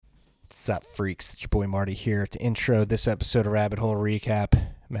What's up, freaks? It's your boy Marty here to intro this episode of Rabbit Hole Recap.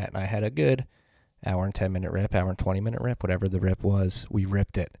 Matt and I had a good hour and 10-minute rip, hour and 20-minute rip, whatever the rip was. We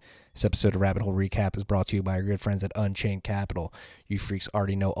ripped it. This episode of Rabbit Hole Recap is brought to you by our good friends at Unchained Capital. You freaks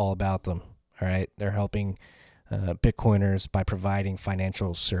already know all about them, all right? They're helping Bitcoiners by providing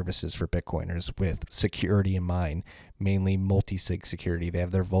financial services for Bitcoiners with security in mind, mainly multi-sig security. They have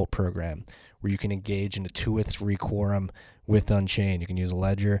their Vault program where you can engage in a 2 or 3 quorum with Unchained. You can use a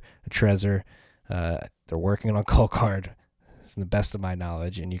Ledger, a Trezor. They're working on a Coldcard, to the best of my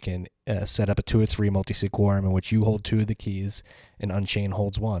knowledge, and you can set up a 2 or 3 multi-sig quorum in which you hold 2 of the keys and Unchained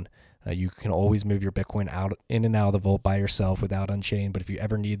holds 1. You can always move your Bitcoin in and out of the Vault by yourself without Unchained, but if you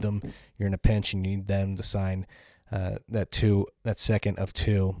ever need them, you're in a pinch and you need them to sign that second of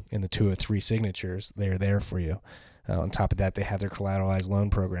 2 in the 2 or 3 signatures, they're there for you. On top of that, they have their collateralized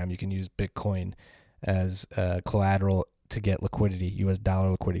loan program. You can use Bitcoin as collateral to get liquidity, U.S. dollar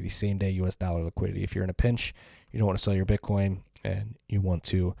liquidity, same day U.S. dollar liquidity. If you're in a pinch, you don't want to sell your Bitcoin, and you want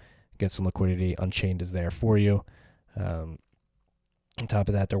to get some liquidity, Unchained is there for you. On top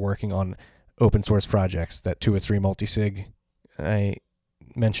of that, they're working on open source projects. That 2 or 3 multi-sig I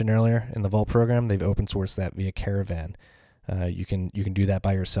mentioned earlier in the Vault program, they've open sourced that via Caravan. You can do that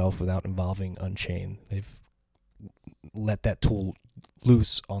by yourself without involving Unchained. They've let that tool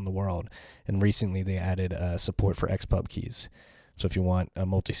loose on the world, and recently they added support for XPub keys. So if you want a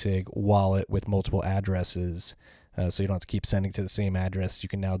multi-sig wallet with multiple addresses, so you don't have to keep sending to the same address, you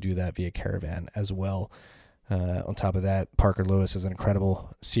can now do that via Caravan as well. On top of that, Parker Lewis is an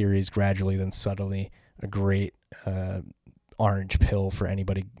incredible series, Gradually Then Subtly, a great orange pill for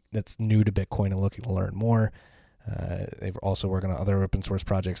anybody that's new to Bitcoin and looking to learn more. They've also working on other open source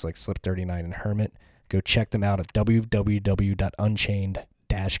projects like Slip39 and Hermit. Go check them out at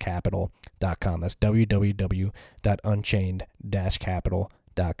www.unchained-capital.com. That's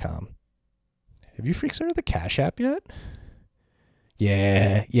www.unchained-capital.com. Have you freaks heard of the Cash App yet?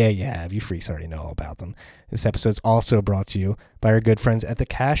 Yeah. You freaks already know all about them. This episode's also brought to you by our good friends at the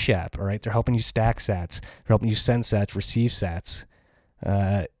Cash App. All right, they're helping you stack sats. They're helping you send sats, receive sats,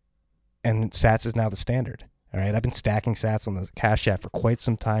 and sats is now the standard. All right, I've been stacking sats on the Cash App for quite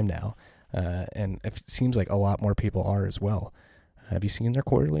some time now, and it seems like a lot more people are as well. Have you seen their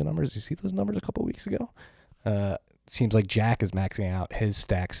quarterly numbers? You see those numbers a couple weeks ago? It seems like Jack is maxing out his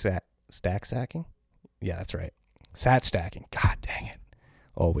stack stacking. Yeah, that's right. Sat stacking. God dang it.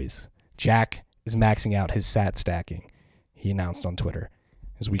 Always. Jack is maxing out his sat stacking. He announced on Twitter.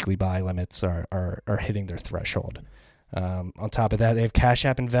 His weekly buy limits are hitting their threshold. On top of that, they have Cash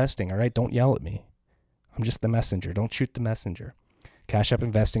App Investing. All right, don't yell at me. I'm just the messenger. Don't shoot the messenger. Cash App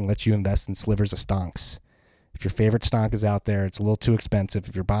Investing lets you invest in slivers of stonks. If your favorite stonk is out there, it's a little too expensive.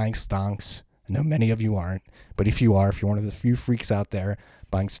 If you're buying stonks, I know many of you aren't, but if you are, if you're one of the few freaks out there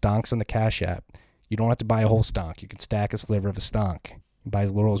buying stonks on the Cash App, you don't have to buy a whole stonk. You can stack a sliver of a stonk. You buy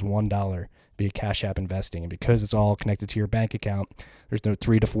as little as $1 via Cash App Investing. And because it's all connected to your bank account, there's no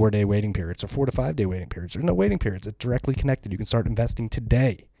 3 to 4 day waiting periods or 4 to 5 day waiting periods. There's no waiting periods. It's directly connected. You can start investing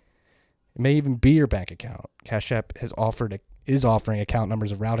today. It may even be your bank account. Cash App is offering account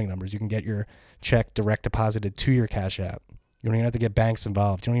numbers and routing numbers. You can get your check direct deposited to your Cash App. You don't even have to get banks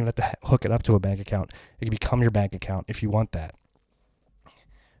involved. You don't even have to hook it up to a bank account. It can become your bank account if you want that.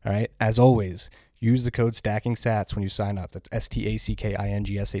 All right. As always, use the code STACKINGSATS when you sign up. That's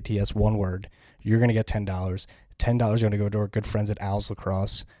STACKINGSATS, one word. You're going to get $10. $10 is going to go to our good friends at Al's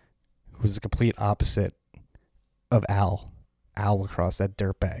Lacrosse, who's the complete opposite of Al Lacrosse, that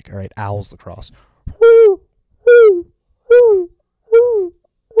dirtbag. All right, Al's Lacrosse. Woo, woo, woo, woo,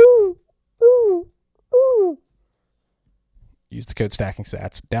 woo, woo, woo. Use the code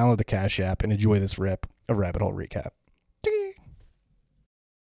STACKINGSATS, download the Cash App, and enjoy this rip of Rabbit Hole Recap.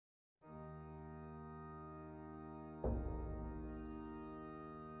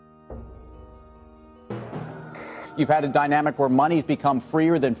 You've had a dynamic where money's become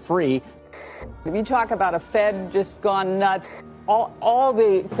freer than free. If you talk about a Fed just gone nuts, all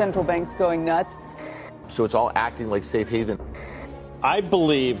the central banks going nuts. So it's all acting like safe haven. I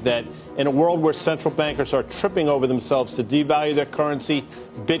believe that in a world where central bankers are tripping over themselves to devalue their currency,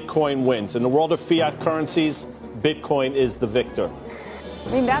 Bitcoin wins. In the world of fiat currencies, Bitcoin is the victor.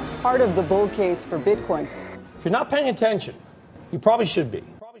 I mean, that's part of the bull case for Bitcoin. If you're not paying attention, you probably should be.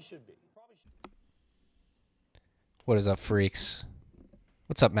 What is up, freaks?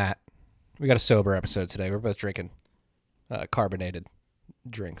 What's up, Matt? We got a sober episode today. We're both drinking carbonated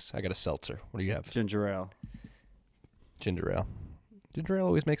drinks. I got a seltzer. What do you have? Ginger ale. Ginger ale. Ginger ale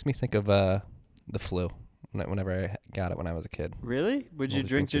always makes me think of the flu whenever I got it when I was a kid. Really? Would you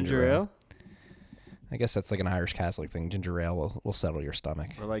drink ginger ale? I guess that's like an Irish Catholic thing. Ginger ale will settle your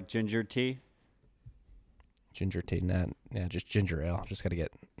stomach. Or like ginger tea. Ginger tea, yeah, just ginger ale. Just got to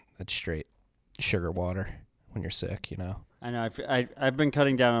get that straight sugar water when you're sick, you know. I know. I've been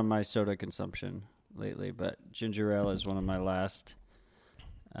cutting down on my soda consumption lately, but ginger ale is one of my last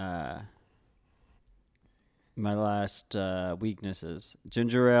weaknesses.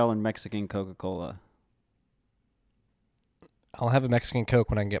 Ginger ale and Mexican Coca-Cola. I'll have a Mexican Coke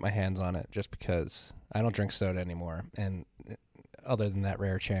when I can get my hands on it, just because I don't drink soda anymore. And other than that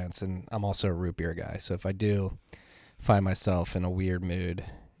rare chance, and I'm also a root beer guy, so if I do find myself in a weird mood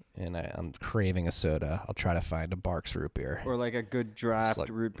and I'm craving a soda, I'll try to find a Barks root beer. Or like a good draft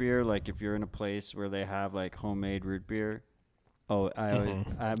root beer, like if you're in a place where they have like homemade root beer. Oh,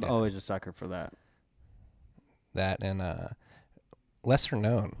 I'm always a sucker for that. That and lesser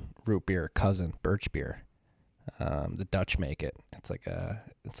known root beer cousin, Birch beer. The Dutch make it. It's like a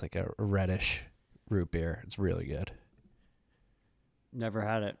reddish root beer. It's really good. Never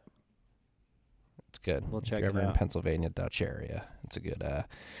had it. It's good. We'll check if you're ever it in out. Pennsylvania Dutch area, it's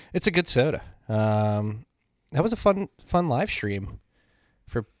a good soda. That was a fun live stream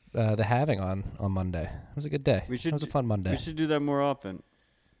for the Having on Monday. It was a good day. It was a fun Monday. We should do that more often.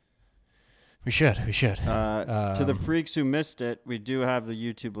 We should. To the freaks who missed it, we do have the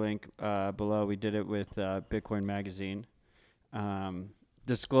YouTube link below. We did it with Bitcoin Magazine.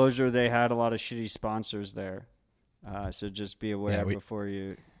 Disclosure, they had a lot of shitty sponsors there. So just be aware before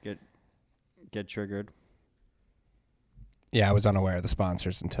you get triggered. Yeah, I was unaware of the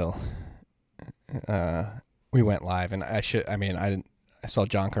sponsors until we went live, and I saw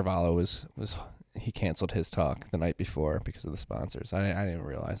John Carvalho was he canceled his talk the night before because of the sponsors. I didn't even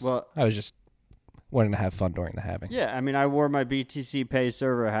realize. Well, I was just wanting to have fun during the Having. Yeah, I mean, I wore my BTC Pay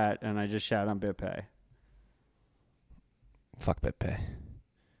server hat, and I just shouted on BitPay. Fuck BitPay.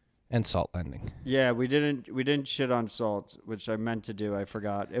 And Salt Lending. Yeah, we didn't shit on Salt, which I meant to do. I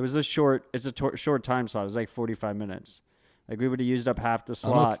forgot. It was a short time slot. It was like 45 minutes. Like we would have used up half the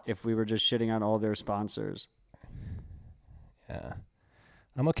slot if we were just shitting on all their sponsors. Yeah.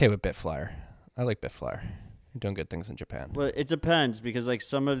 I'm okay with Bitflyer. I like Bitflyer. You're doing good things in Japan. Well, it depends because like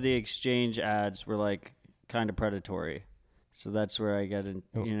some of the exchange ads were like kind of predatory. So that's where I get in,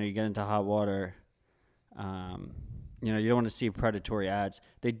 you get into hot water. You don't want to see predatory ads.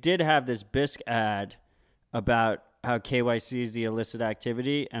 They did have this Bisq ad about how KYC is the illicit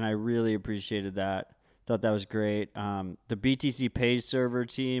activity, and I really appreciated that. Thought that was great. The BTC Pay server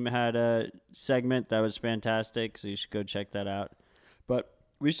team had a segment that was fantastic, so you should go check that out. But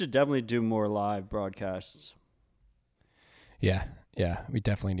we should definitely do more live broadcasts. Yeah, we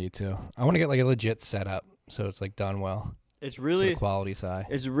definitely need to. I want to get like a legit setup so it's like done well. It's really so the quality's high.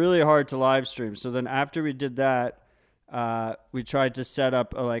 It's really hard to live stream. So then after we did that, we tried to set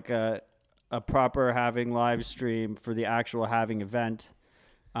up a proper Having live stream for the actual Having event.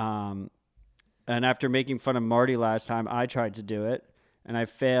 And after making fun of Marty last time, I tried to do it and I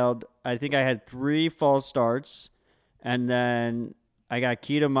failed. I think I had 3 false starts, and then I got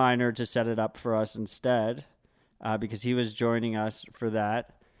Keto Miner to set it up for us instead because he was joining us for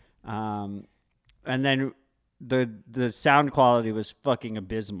that. And then the sound quality was fucking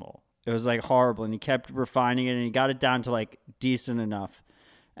abysmal. It was like horrible, and he kept refining it, and he got it down to like decent enough.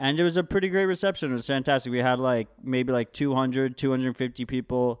 And it was a pretty great reception. It was fantastic. We had like maybe like 200, 250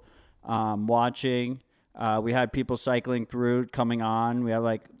 people watching. We had people cycling through, coming on. We had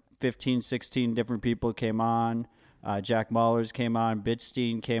like 15, 16 different people came on. Jack Mahlers came on.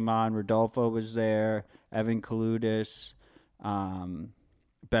 Bitstein came on. Rodolfo was there. Evan Kaludis,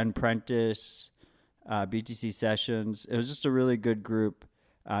 Ben Prentice, BTC Sessions. It was just a really good group.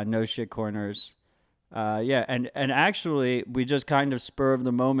 No shit corners. And actually we just kind of spur of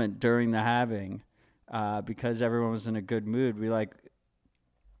the moment during the Having because everyone was in a good mood.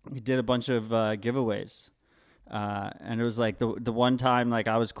 We did a bunch of giveaways. And it was like the one time like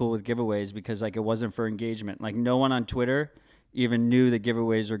I was cool with giveaways because like it wasn't for engagement. Like no one on Twitter even knew the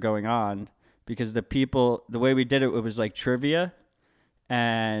giveaways were going on because the way we did it, it was like trivia,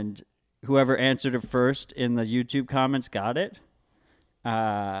 and whoever answered it first in the YouTube comments got it.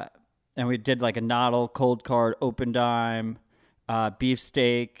 And we did like a Nodl, Cold Card, Open Dime,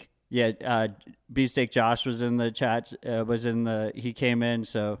 Beefsteak. Yeah, Beefsteak Josh was in the chat, he came in,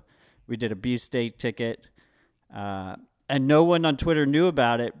 so we did a Beefsteak ticket. And no one on Twitter knew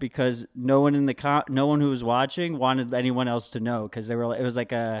about it because no one who was watching wanted anyone else to know because it was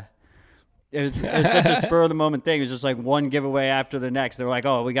such a spur of the moment thing. It was just like one giveaway after the next. They were like,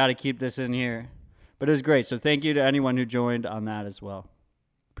 oh, we got to keep this in here. But it was great. So thank you to anyone who joined on that as well.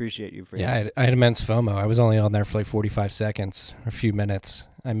 Appreciate you, Freeze. I had immense FOMO. I was only on there for like 45 seconds or a few minutes.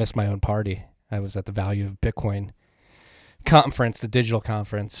 I missed my own party. I was at the Value of Bitcoin conference, the digital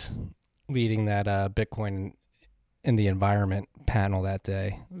conference, leading that Bitcoin in the environment panel that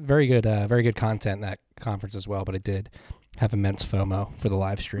day. Very good content in that conference as well, but it did have immense FOMO for the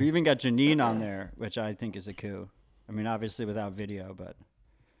live We stream. even got Janine on there, which I think is a coup. I mean, obviously without video, but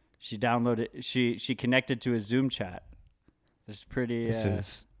she downloaded. She connected to a Zoom chat. It's pretty This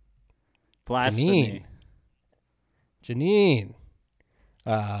is blasphemy. Janine.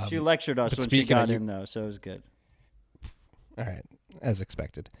 She lectured us but when she speaking of got you- in, though, so it was good. All right, as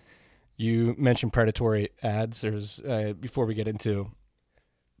expected. You mentioned predatory ads. There's before we get into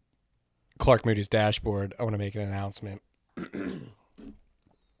Clark Moody's dashboard, I want to make an announcement.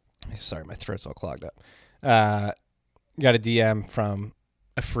 Sorry, my throat's all clogged up. Got a DM from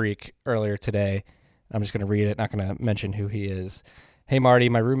a freak earlier today. I'm just going to read it, not going to mention who he is. Hey, Marty,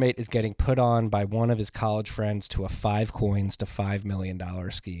 my roommate is getting put on by one of his college friends to a 5 coins to $5 million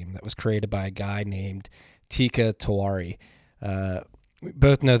scheme that was created by a guy named Tika Tawari. We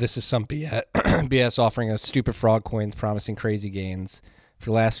both know this is some BS offering us stupid fraud coins promising crazy gains. For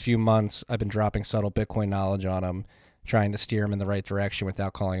the last few months, I've been dropping subtle Bitcoin knowledge on him, trying to steer him in the right direction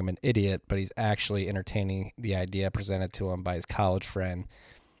without calling him an idiot, but he's actually entertaining the idea presented to him by his college friend.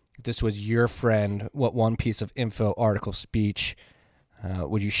 If this was your friend, what one piece of info, article, speech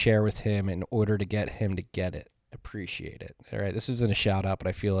would you share with him in order to get him to get it? Appreciate it. All right, this isn't a shout out, but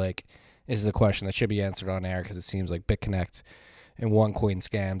I feel like this is a question that should be answered on air because it seems like BitConnect and OneCoin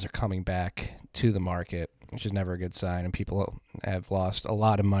scams are coming back to the market, which is never a good sign, and people have lost a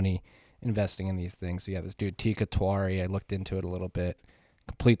lot of money investing in these things. So yeah, this dude Tika Tawari, I looked into it a little bit.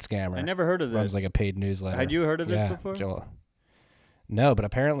 Complete scammer. I never heard of this. Runs like a paid newsletter. Had you heard of this Yeah, before? Joel. No, but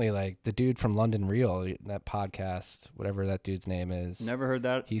apparently, like the dude from London Real, that podcast, whatever that dude's name is. Never heard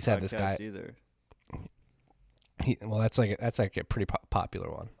that. He's had this guy podcast either. That's like a pretty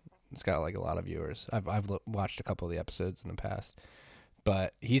popular one. It's got like a lot of viewers. I've watched a couple of the episodes in the past,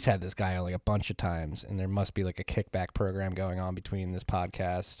 but he's had this guy on like a bunch of times, and there must be like a kickback program going on between this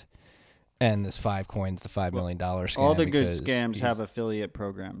podcast and this 5 coins to $5 million scam. All the good because scams he's- have affiliate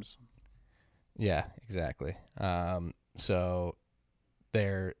programs. Yeah, exactly. So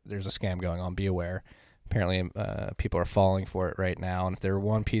there's a scam going on. Be aware. Apparently, people are falling for it right now. And if there were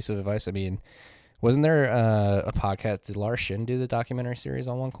one piece of advice, I mean, wasn't there a podcast? Did Lars Shin do the documentary series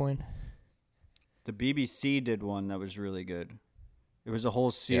on OneCoin? The BBC did one that was really good. It was a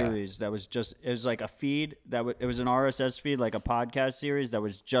whole series that was just, it was like a feed it was an RSS feed, like a podcast series that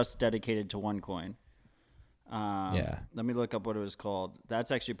was just dedicated to OneCoin. Yeah. Let me look up what it was called.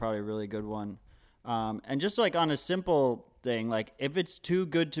 That's actually probably a really good one. And just like on a simple thing, like if it's too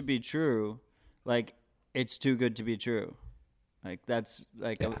good to be true, like it's too good to be true. Like that's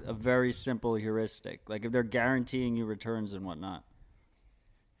like a very simple heuristic. Like if they're guaranteeing you returns and whatnot.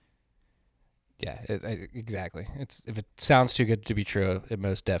 Yeah, exactly. If it sounds too good to be true, it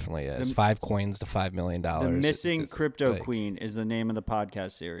most definitely is. 5 coins to $5 million. The Missing It's Crypto like- Queen is the name of the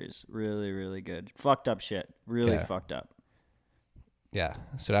podcast series. Really, really good. Fucked up shit. Really Yeah. fucked up. Yeah,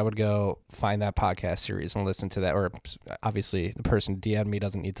 so I would go find that podcast series and listen to that. Or obviously, the person DM me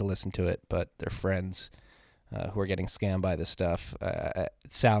doesn't need to listen to it, but their friends who are getting scammed by this stuff.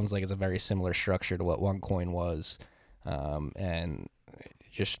 It sounds like it's a very similar structure to what OneCoin was, and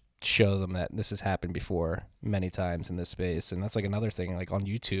just show them that this has happened before many times in this space. And that's like another thing, like on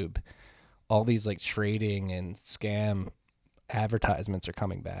YouTube, all these like trading and scam advertisements are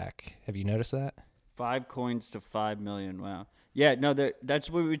coming back. Have you noticed that? 5 coins to 5 million. Wow. Yeah, no, that's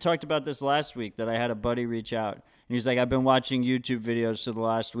what we talked about this last week, that I had a buddy reach out. And he's like, I've been watching YouTube videos for the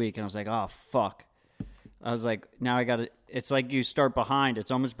last week. And I was like, oh, fuck. I was like, now I got to, it's like you start behind. It's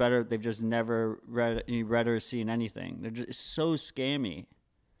almost better if they've just never read or seen anything. They're just so scammy.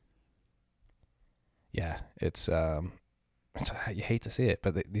 Yeah, it's you hate to see it,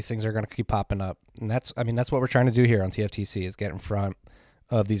 but these things are going to keep popping up. And that's what we're trying to do here on TFTC is get in front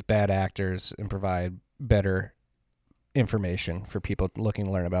of these bad actors and provide better information for people looking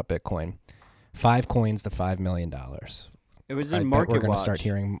to learn about Bitcoin. 5 coins to $5 million. It was I in bet we're Market going to Watch. start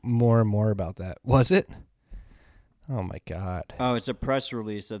hearing more and more about that. Was it? Oh my God. Oh, it's a press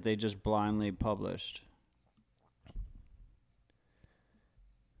release that they just blindly published.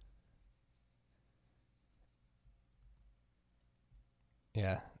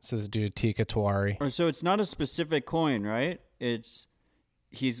 Yeah. So this dude Tika Tawari. Oh, so it's not a specific coin, right?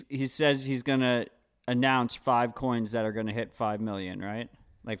 He says he's gonna announce 5 coins that are gonna hit 5 million, right?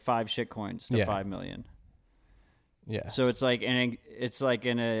 Like 5 shit coins to Yeah. 5 million. Yeah. So it's like an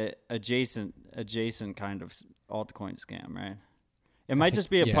adjacent kind of altcoin scam, right? It might just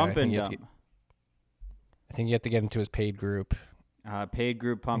be a pump and dump. I think you have to get into his paid group. Paid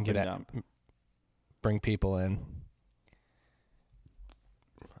group pump and get dump. bring people in.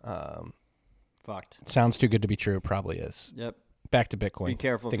 Fucked. Sounds too good to be true. Probably is. Yep. Back to Bitcoin. Be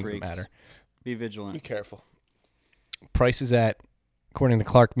careful, Things freaks. that matter. Be vigilant. Be careful. Price is at, according to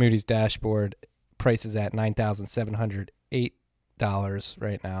Clark Moody's dashboard, price is at $9,708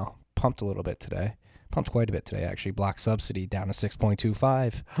 right now. Pumped a little bit today. Pumped quite a bit today, actually. Block subsidy down to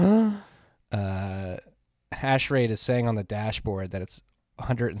 6.25. Hash rate is saying on the dashboard that it's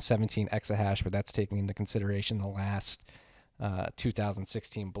 117 exahash, but that's taking into consideration the last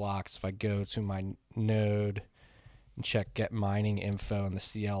 2016 blocks. If I go to my node and check get mining info in the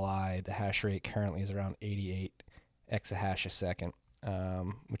CLI, the hash rate currently is around 88 exahash a second,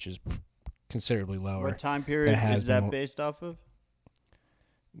 which is considerably lower. What time period is that based off of?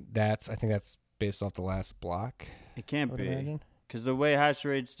 I think that's based off the last block. It can't be, because the way hash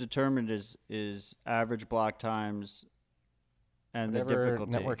rate's determined is average block times and the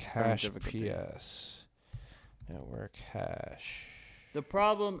difficulty. Network hash PS. Network hash. The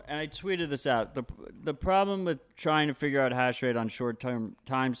problem, and I tweeted this out, the problem with trying to figure out hash rate on short-term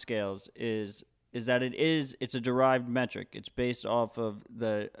time scales is that it's a derived metric. It's based off of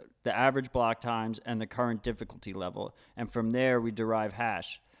the average block times and the current difficulty level, and from there we derive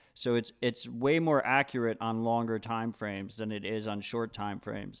hash. So it's way more accurate on longer time frames than it is on short time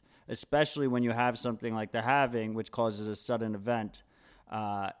frames, especially when you have something like the halving, which causes a sudden event.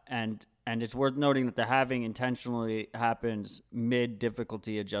 And it's worth noting that the halving intentionally happens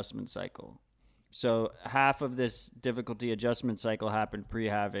mid-difficulty adjustment cycle. So half of this difficulty adjustment cycle happened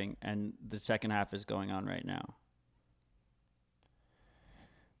pre-halving, and the second half is going on right now.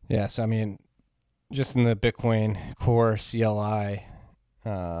 Yeah, so I mean, just in the Bitcoin core CLI,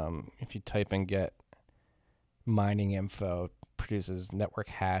 if you type in get mining info, it produces network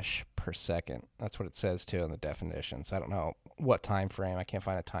hash per second. That's what it says too in the definition. So I don't know what time frame. I can't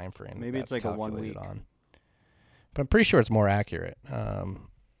find a time frame. Maybe it's like a 1 week. But I'm pretty sure it's more accurate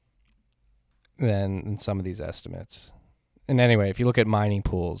than some of these estimates. And anyway, if you look at mining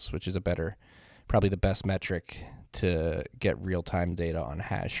pools, which is probably the best metric to get real-time data on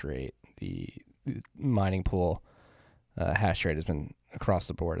hash rate, the mining pool hash rate has been across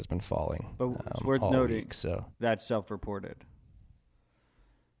the board has been falling. But it's worth noting week, so that's self-reported.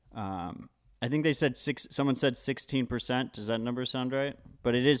 I think they said someone said 16%. Does that number sound right?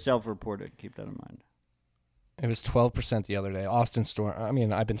 But it is self-reported. Keep that in mind. It was 12% the other day. Austin Storm. I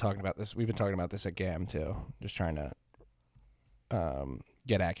mean, I've been talking about this. We've been talking about this at GAM too. Just trying to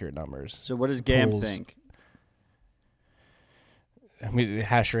get accurate numbers. So what does GAM think? I mean,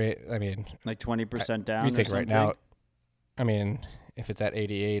 hash rate. I mean, like 20% down. You think right now? I mean, if it's at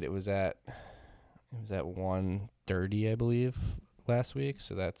 88, it was at 130, I believe, last week.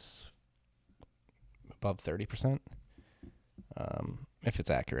 So that's above 30%. If it's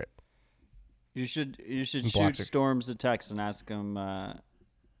accurate. You should shoot Storms a text and ask him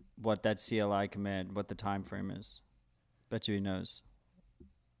what that CLI command, what the time frame is. Bet you he knows.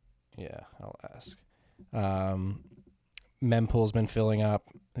 Yeah, I'll ask. Mempool's been filling up.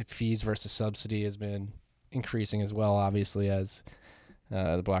 Fees versus subsidy has been increasing as well, obviously, as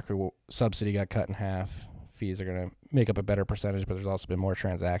the block subsidy got cut in half. Fees are going to make up a better percentage, but there's also been more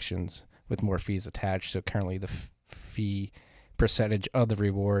transactions with more fees attached. So currently the fee percentage of the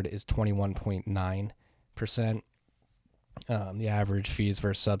reward is 21.9%. The average fees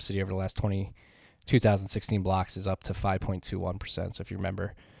versus subsidy over the last 2016 blocks is up to 5.21%. So if you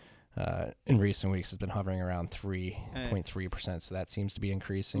remember, in recent weeks, it's been hovering around 3.3%. So that seems to be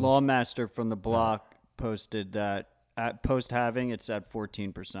increasing. Lawmaster from the block posted that at post-halving, it's at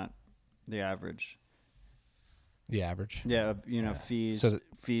 14%, the average. The average? Yeah, fees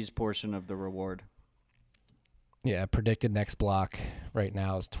fees portion of the reward. Yeah, predicted next block right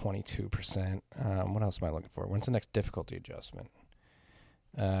now is 22%. What else am I looking for? When's the next difficulty adjustment?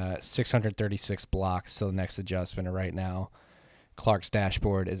 636 blocks till the next adjustment. And right now, Clark's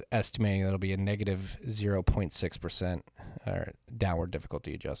dashboard is estimating that it'll be a negative 0.6% downward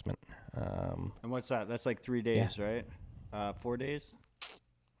difficulty adjustment. And what's that? That's like 3 days, right? 4 days?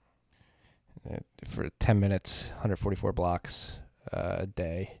 For 10 minutes, 144 blocks a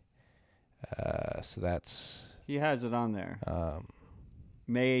day. So that's... He has it on there.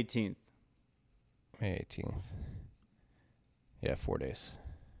 May 18th. May 18th. Yeah, 4 days.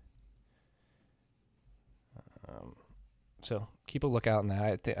 So keep a lookout on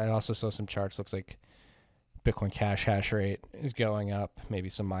that. I also saw some charts. Looks like Bitcoin Cash hash rate is going up. Maybe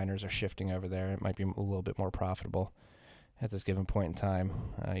some miners are shifting over there. It might be a little bit more profitable at this given point in time,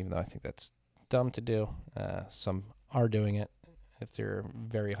 even though I think that's dumb to do. Some are doing it if they're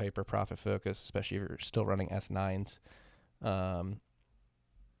very hyper profit focused, especially if you're still running S9s.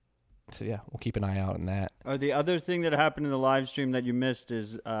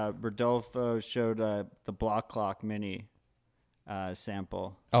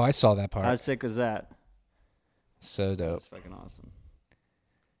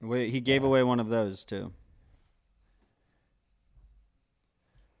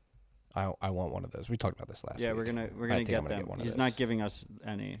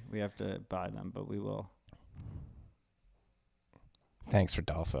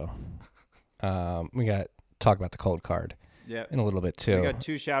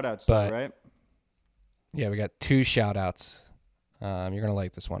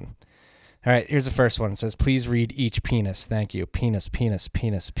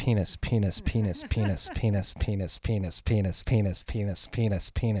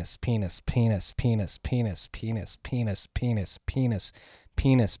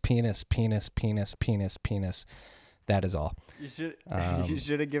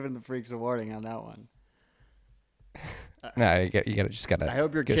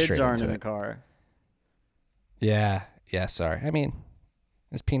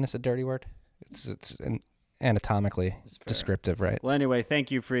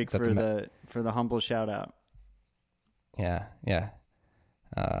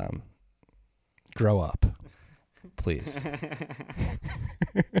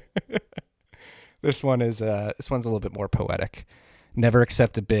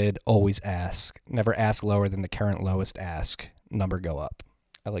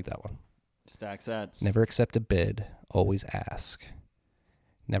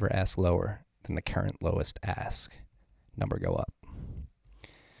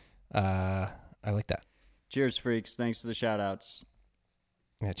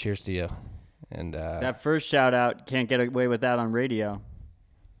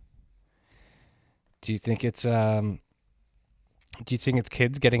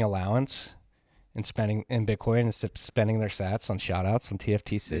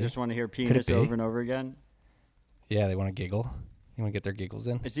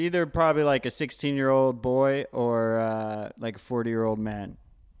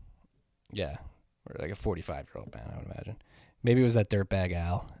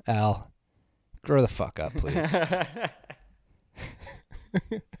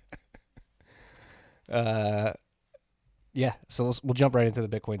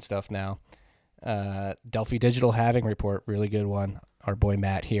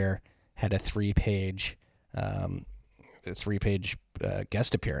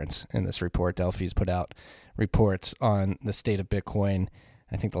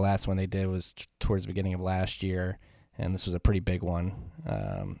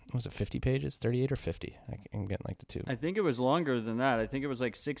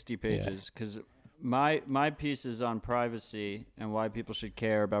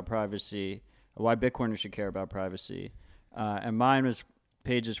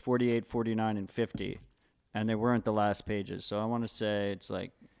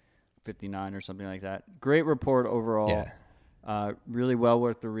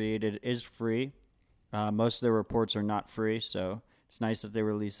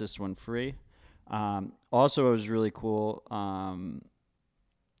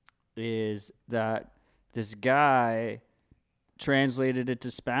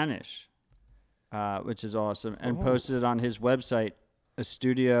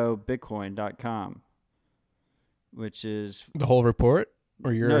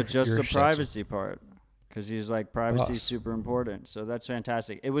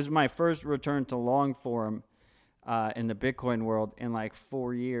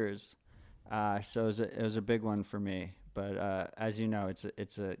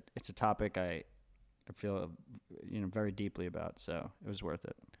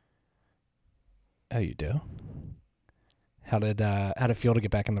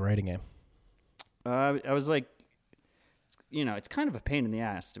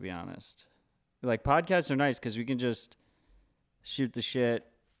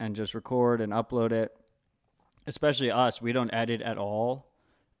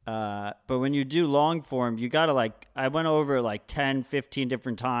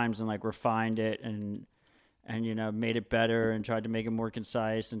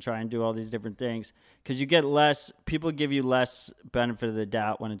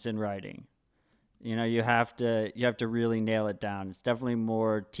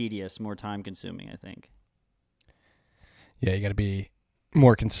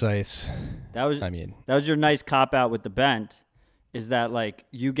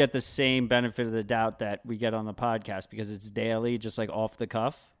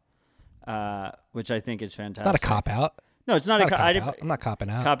 No, it's not It's a not cop a out. cop-out. I'm not copping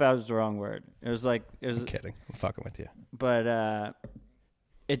out. Cop out is the wrong word. It was like it was. I'm kidding. I'm fucking with you. But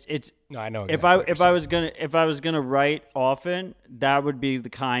it's. No, I know. If I was gonna write often, that would be the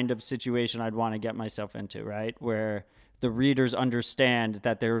kind of situation I'd want to get myself into, right? Where the readers understand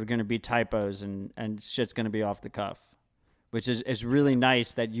that there are going to be typos and shit's going to be off the cuff, which is really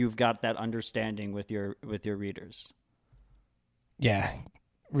nice that you've got that understanding with your readers. Yeah,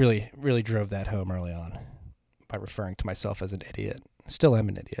 really drove that home early on by referring to myself as an idiot. Still am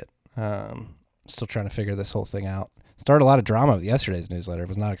an idiot. Still trying to figure this whole thing out. Started a lot of drama with yesterday's newsletter.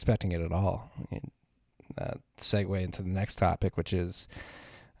 Was not expecting it at all. Segue into the next topic, which is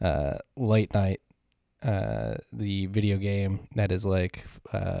Late Night, the video game that is like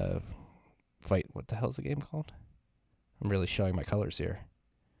fight. What the hell is the game called? I'm really showing my colors here.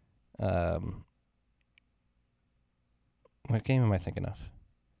 What game am I thinking of?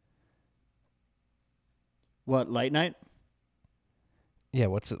 What, Late Night? Yeah,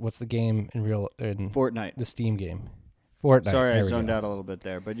 what's the game in Fortnite. The Steam game. Fortnite. Sorry, I there we zoned go. out a little bit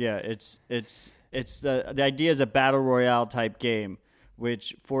there, but yeah, it's the idea is a battle royale type game,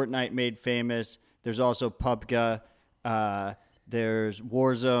 which Fortnite made famous. There's also PUBG. There's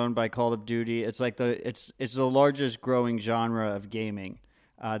Warzone by Call of Duty. It's like it's the largest growing genre of gaming.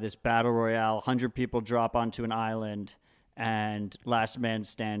 This battle royale, 100 people drop onto an island, and last man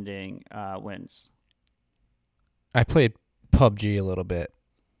standing wins. I played PUBG a little bit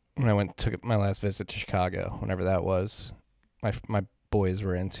when I took my last visit to Chicago, whenever that was. My boys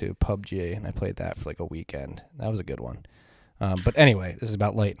were into PUBG, and I played that for like a weekend. That was a good one. But anyway, this is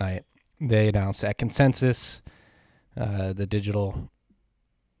about Late Night. They announced at Consensus, the digital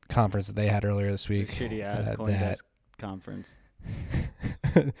conference that they had earlier this week. Shitty ass CoinDesk conference.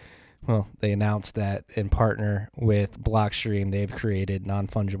 Well, they announced that in partner with Blockstream, they've created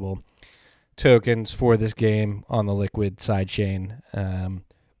non-fungible tokens for this game on the Liquid sidechain.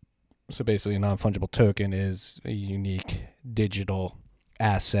 So basically, a non-fungible token is a unique digital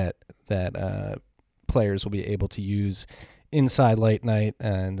asset that players will be able to use inside Late Night,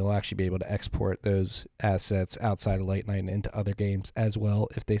 and they'll actually be able to export those assets outside of Late Night and into other games as well,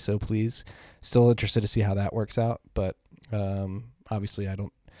 if they so please. Still interested to see how that works out, but obviously I'm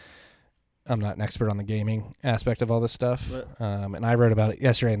not an expert on the gaming aspect of all this stuff. And I wrote about it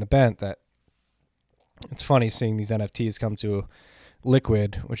yesterday in the Bent that it's funny seeing these NFTs come to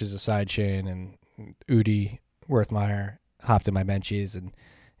Liquid, which is a side chain, and Udi Werthmeyer hopped in my benchies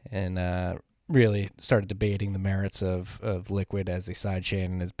and really started debating the merits of Liquid as a side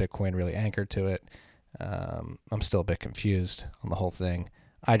chain and as Bitcoin really anchored to it. I'm still a bit confused on the whole thing.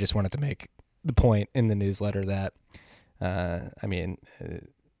 I just wanted to make the point in the newsletter that,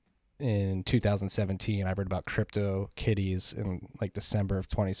 in 2017, I read about CryptoKitties in like December of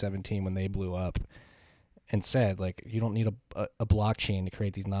 2017 when they blew up, and said, like, you don't need a blockchain to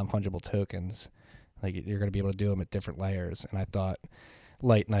create these non-fungible tokens. Like, you're going to be able to do them at different layers. And I thought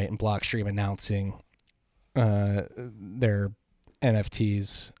Late Night and Blockstream announcing their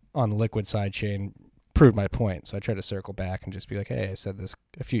NFTs on the Liquid sidechain proved my point. So I tried to circle back and just be like, hey, I said this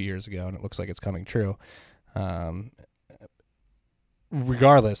a few years ago, and it looks like it's coming true.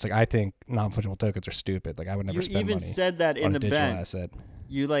 Regardless, like, I think non-fungible tokens are stupid. Like, I would never spend money said that in on the a digital Bent. asset.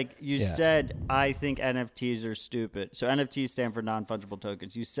 You said, I think NFTs are stupid. So NFTs stand for non-fungible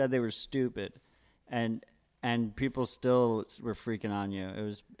tokens. You said they were stupid, and people still were freaking on you. It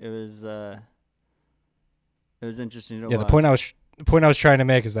was interesting to watch. The point I was trying to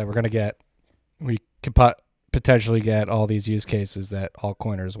make is that we could potentially get all these use cases that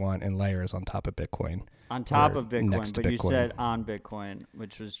altcoiners want in layers on top of Bitcoin. On top of Bitcoin, next to but you Bitcoin. said on Bitcoin,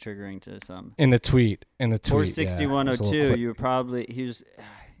 which was triggering to some. In the tweet, Or 6102, yeah, you were probably he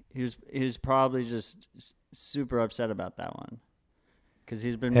was probably just super upset about that one, because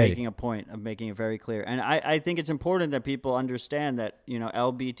he's been making a point of making it very clear. And I think it's important that people understand that,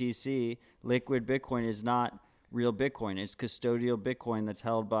 LBTC, Liquid Bitcoin, is not real Bitcoin. It's custodial Bitcoin that's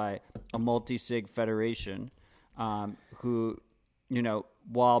held by a multi-sig federation, who,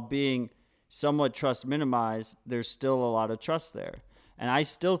 while being somewhat trust minimized, there's still a lot of trust there. And I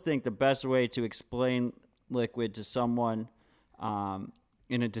still think the best way to explain Liquid to someone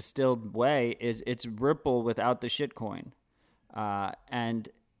in a distilled way is it's Ripple without the shitcoin. And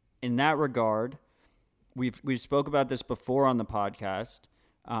in that regard, we've spoke about this before on the podcast.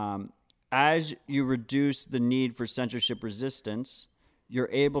 As you reduce the need for censorship resistance, you're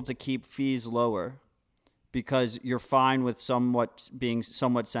able to keep fees lower because you're fine with being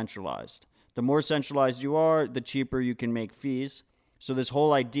somewhat centralized. The more centralized you are, the cheaper you can make fees. So this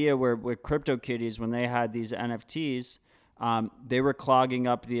whole idea where CryptoKitties, when they had these NFTs, they were clogging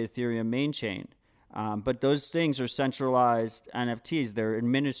up the Ethereum main chain. But those things are centralized NFTs. They're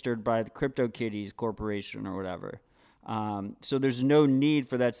administered by the CryptoKitties Corporation or whatever. So there's no need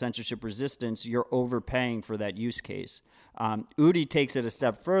for that censorship resistance. You're overpaying for that use case. Udi takes it a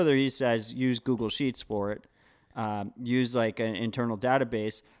step further. He says use Google Sheets for it. Use like an internal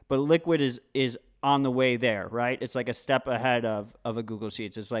database. But Liquid is on the way there, right? It's like a step ahead of a Google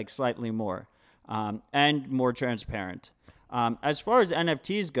Sheets. It's like slightly more and more transparent. As far as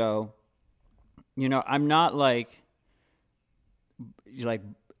NFTs go, I'm not like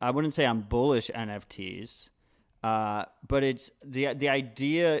I wouldn't say I'm bullish NFTs. But it's the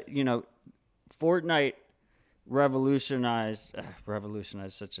idea, Fortnite revolutionized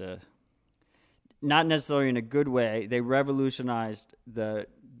such a, not necessarily in a good way. They revolutionized the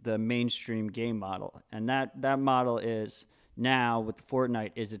mainstream game model. And that model is now with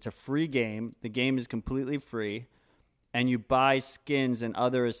Fortnite is it's a free game. The game is completely free and you buy skins and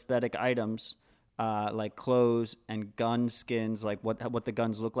other aesthetic items, like clothes and gun skins, like what the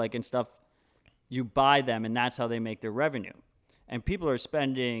guns look like and stuff. You buy them, and that's how they make their revenue. And people are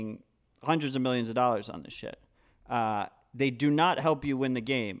spending hundreds of millions of dollars on this shit. They do not help you win the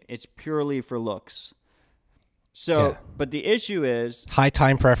game. It's purely for looks. So, But the issue is... high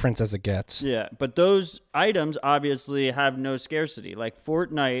time preference as it gets. Yeah, but those items obviously have no scarcity. Like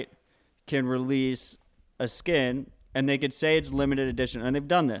Fortnite can release a skin, and they could say it's limited edition. And they've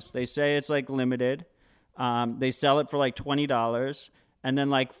done this. They say it's like limited. They sell it for like $20. And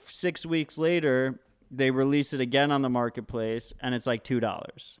then like 6 weeks later, they release it again on the marketplace, and it's like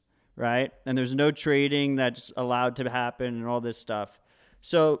 $2, right? And there's no trading that's allowed to happen and all this stuff.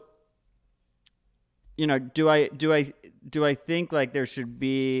 So, do I think like there should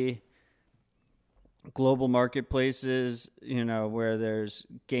be global marketplaces, where there's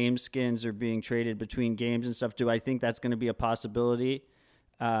game skins are being traded between games and stuff? Do I think that's going to be a possibility?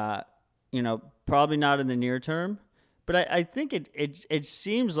 Probably not in the near term. But I think it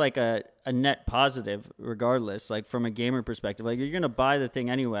seems like a net positive regardless, like from a gamer perspective. Like you're going to buy the thing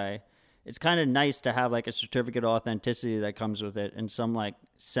anyway. It's kind of nice to have like a certificate of authenticity that comes with it and some like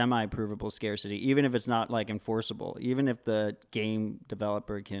semi-provable scarcity, even if it's not like enforceable, even if the game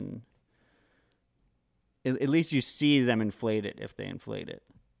developer can, at least you see them inflate it if they inflate it.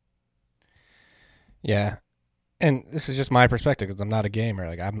 Yeah. And this is just my perspective because I'm not a gamer.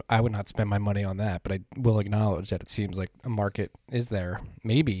 Like I would not spend my money on that, but I will acknowledge that it seems like a market is there,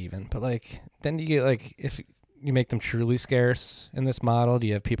 maybe even. But like then you get like if you make them truly scarce in this model, do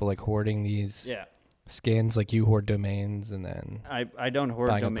you have people like hoarding these skins? Like you hoard domains and then I don't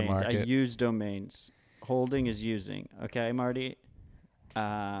hoard domains. I use domains. Holding is using. Okay, Marty.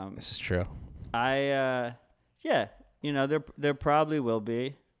 This is true. There probably will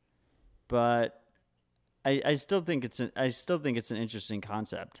be, but. I still think it's an interesting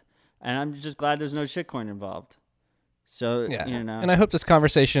concept, and I'm just glad there's no shitcoin involved. So and I hope this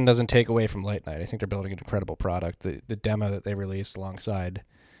conversation doesn't take away from Late Night. I think they're building an incredible product. The demo that they released alongside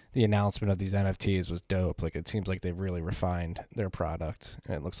the announcement of these NFTs was dope. Like it seems like they've really refined their product,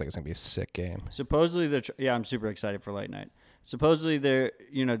 and it looks like it's gonna be a sick game. Supposedly, I'm super excited for Late Night. Supposedly,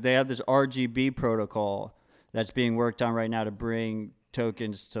 they have this RGB protocol that's being worked on right now to bring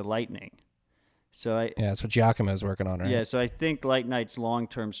tokens to Lightning. So that's what Giacomo is working on, right? Yeah, so I think Light Knight's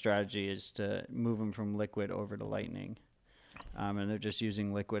long-term strategy is to move them from Liquid over to Lightning, and they're just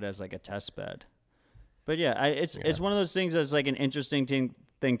using Liquid as like a test bed. But it's one of those things that's like an interesting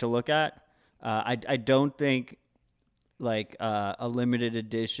thing to look at. I don't think like a limited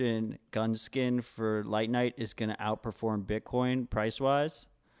edition gun skin for Light Knight is going to outperform Bitcoin price-wise.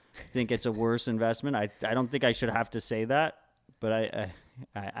 I think it's a worse investment. I don't think I should have to say that, but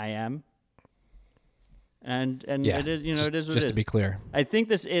I am. And it is, it is what it is. Just to be clear. I think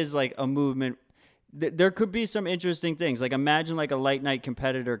this is like a movement. There could be some interesting things. Like imagine like a Light Night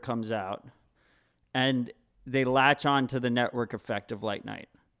competitor comes out and they latch on to the network effect of Light Night,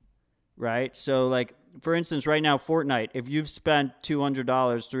 right? So like, for instance, right now, Fortnite, if you've spent $200,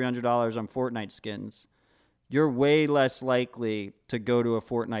 $300 on Fortnite skins, you're way less likely to go to a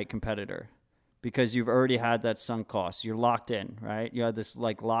Fortnite competitor because you've already had that sunk cost. You're locked in, right? You have this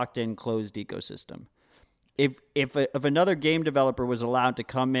like locked in closed ecosystem. If another game developer was allowed to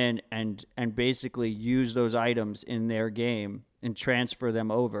come in and basically use those items in their game and transfer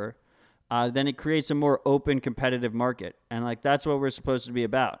them over, then it creates a more open competitive market. And like that's what we're supposed to be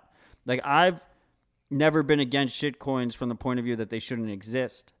about. Like I've never been against shitcoins from the point of view that they shouldn't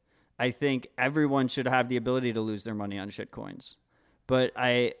exist. I think everyone should have the ability to lose their money on shitcoins. But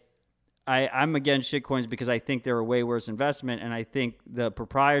I'm against shitcoins because I think they're a way worse investment, and I think the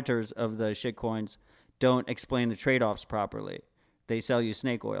proprietors of the shitcoins don't explain the trade-offs properly. they sell you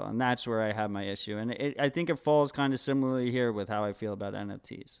snake oil, and that's where I have my issue. And I think it falls kind of similarly here with how I feel about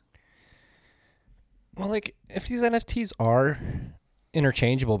NFTs. Well, like, if these NFTs are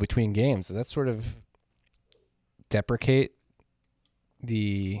interchangeable between games, does that sort of deprecate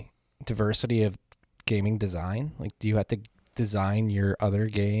the diversity of gaming design? Like, do you have to design your other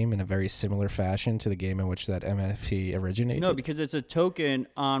game in a very similar fashion to the game in which that NFT originated? No, because it's a token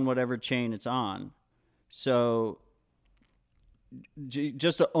on whatever chain it's on. So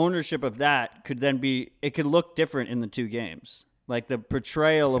just the ownership of that could then be, it could look different in the two games. Like the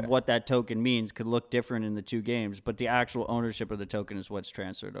portrayal of what that token means could look different in the two games, but the actual ownership of the token is what's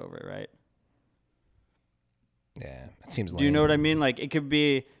transferred over, right? Yeah, it seems lame. Do you know what I mean? Like it could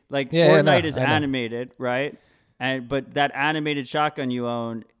be like Yeah, Fortnite no, is I know. animated, right? But that animated shotgun you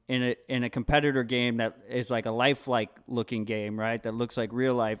own in a competitor game that is like a lifelike looking game, right? That looks like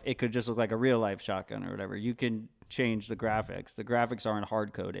real life. It could just look like a real life shotgun or whatever. You can change the graphics. The graphics aren't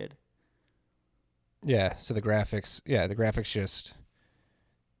hard coded. Yeah, so the graphics just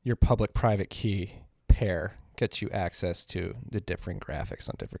your public-private key pair gets you access to the different graphics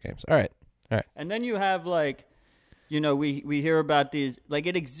on different games. All right. And then you have like, you know, we hear about these, like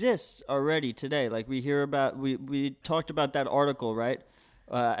it exists already today. Like we hear about, we talked about that article, right?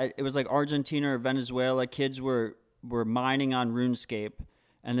 It was like Argentina or Venezuela. Kids were mining on RuneScape,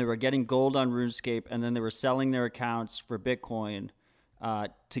 and they were getting gold on RuneScape, and then they were selling their accounts for Bitcoin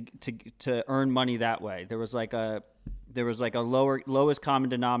to earn money that way. There was like a lowest common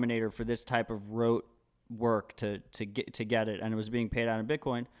denominator for this type of rote work to get it, and it was being paid out in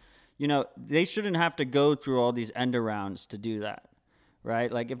Bitcoin. You know, they shouldn't have to go through all these end arounds to do that,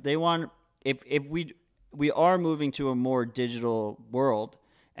 right? Like if they want, if we are moving to a more digital world,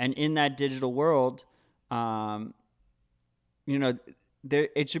 and in that digital world, you know,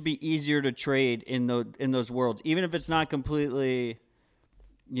 it should be easier to trade in those worlds, even if it's not completely,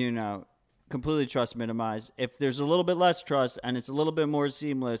 you know, completely trust minimized. If there's a little bit less trust and it's a little bit more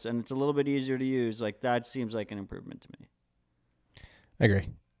seamless and it's a little bit easier to use, like that seems like an improvement to me. I agree.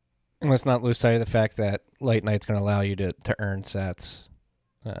 And let's not lose sight of the fact that Late Night's going to allow you to earn sats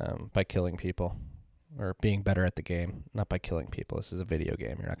by killing people or being better at the game, not by killing people. This is a video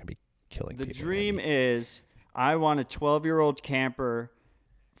game. You're not going to be killing people. The dream is I want a 12-year-old camper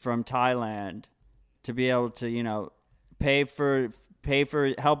from Thailand to be able to, you know,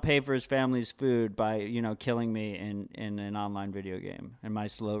 help pay for his family's food by, you know, killing me in an online video game and my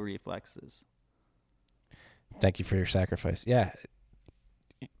slow reflexes. Thank you for your sacrifice. Yeah.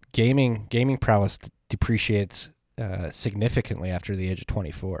 Gaming prowess depreciates significantly after the age of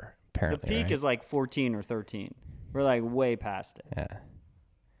 24, apparently. The peak right? is like 14 or 13. We're like way past it. Yeah.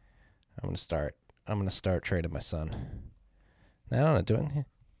 I'm gonna start trading my son. I don't know, doing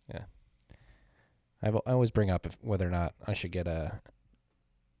yeah. I always bring up whether or not I should get a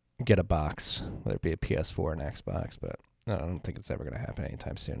box, whether it be a PS4 or an Xbox, but I don't think it's ever gonna happen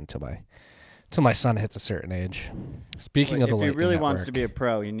anytime soon until my son hits a certain age. Speaking of the Lightning if he really Network, wants to be a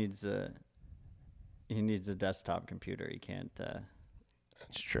pro, he needs a desktop computer. He can't.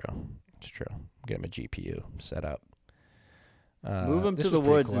 It's true. Get him a GPU set up. Move him this to was the pretty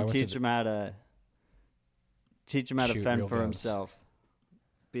woods cool. I and went to teach him how to shoot fend real for guns. himself.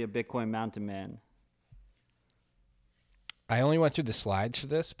 Be a Bitcoin mountain man. I only went through the slides for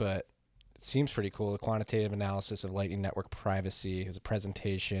this, but it seems pretty cool. The quantitative analysis of Lightning Network privacy is a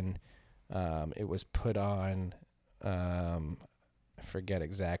presentation. It was put on, I forget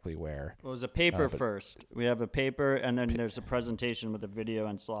exactly where. Well, it was a paper first. We have a paper, and then there's a presentation with a video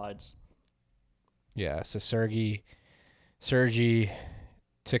and slides. Yeah, so Sergey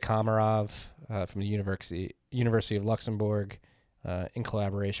Tikhomarov from the University of Luxembourg, in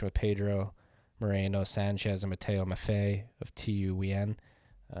collaboration with Pedro Moreno Sanchez and Mateo Maffei of TUWN.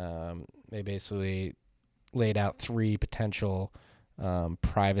 They basically laid out 3 potential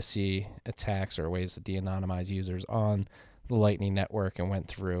privacy attacks or ways to de-anonymize users on the Lightning Network and went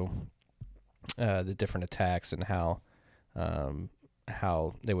through the different attacks and how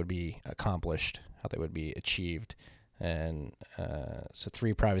they would be accomplished, how they would be achieved. And so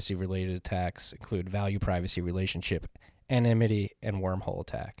 3 privacy-related attacks include value privacy, relationship, anonymity, and wormhole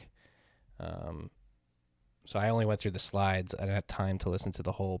attack. So I only went through the slides. I didn't have time to listen to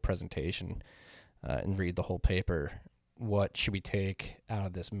the whole presentation and read the whole paper. What should we take out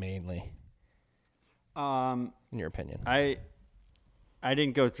of this mainly, in your opinion? I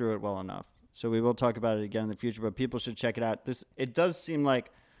didn't go through it well enough, so we will talk about it again in the future. But people should check it out. It does seem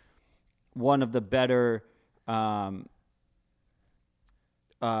like one of the better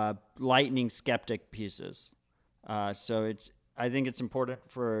Lightning skeptic pieces. So I think it's important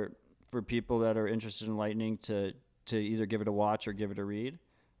for people that are interested in Lightning to to either give it a watch or give it a read.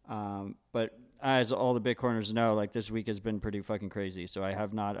 But as all the Bitcoiners know, like this week has been pretty fucking crazy. So I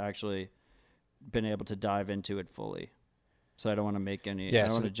have not actually been able to dive into it fully. So I don't want to make any, I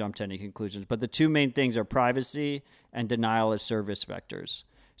don't want to jump to any conclusions. But the two main things are privacy and denial of service vectors.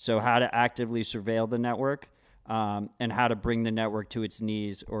 So how to actively surveil the network, and how to bring the network to its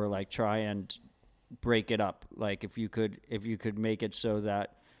knees, or like try and break it up. Like if you could make it so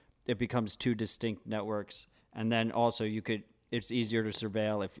that it becomes two distinct networks, and then also it's easier to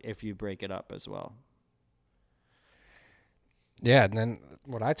surveil if you break it up as well. Yeah, and then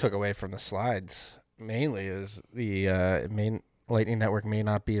what I took away from the slides mainly is the main Lightning Network may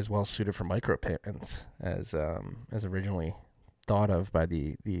not be as well suited for micropayments as originally thought of by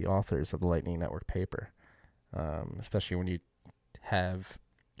the authors of the Lightning Network paper, especially when you have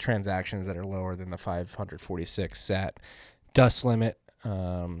transactions that are lower than the 546 sat dust limit.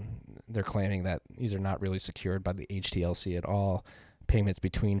 They're claiming that these are not really secured by the HTLC at all. Payments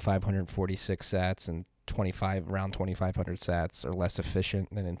between 546 sats and around 2,500 sats are less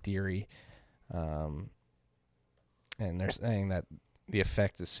efficient than in theory. And they're saying that the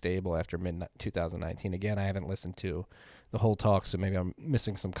effect is stable after mid-2019. Again, I haven't listened to the whole talk, so maybe I'm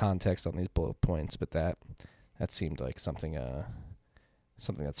missing some context on these bullet points, but that seemed like something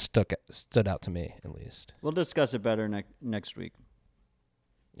that stood out to me, at least. We'll discuss it better next week.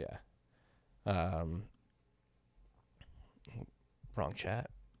 Yeah. Wrong chat.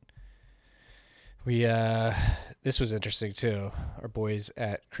 This was interesting too. Our boys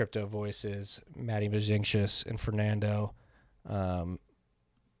at Crypto Voices, Matty Bazinchis and Fernando,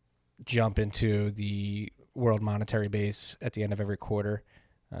 jump into the World Monetary Base at the end of every quarter,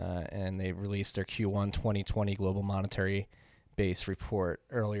 and they released their Q1 2020 Global Monetary Base report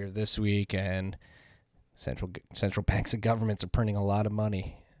earlier this week, and central banks and governments are printing a lot of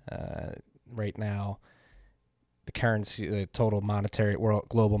money right now. The total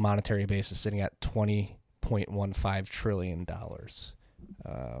global monetary base is sitting at $20.15 trillion.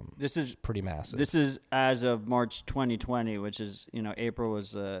 This is pretty massive. This is as of March 2020, which is, April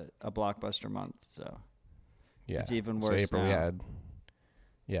was a blockbuster month. So yeah, it's even worse. So April, now.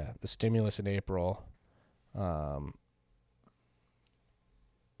 the stimulus in April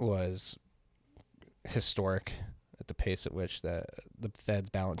was historic at the pace at which the Fed's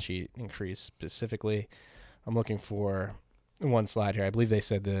balance sheet increased specifically. I'm looking for one slide here. I believe they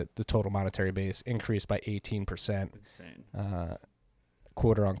said the total monetary base increased by 18%. Insane.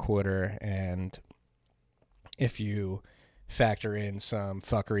 Quarter on quarter. And if you factor in some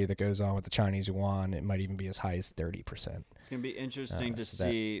fuckery that goes on with the Chinese yuan, it might even be as high as 30%. It's going to be interesting to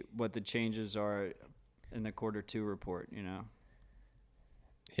see what the changes are in the Q2 report, Yeah.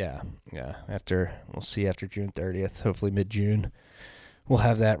 We'll see after June 30th, hopefully mid-June. We'll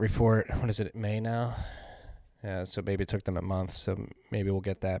have that report. What is it, May now? Yeah, so maybe it took them a month, so maybe we'll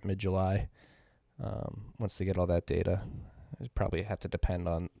get that mid-July once they get all that data. It probably have to depend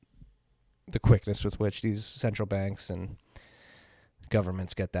on the quickness with which these central banks and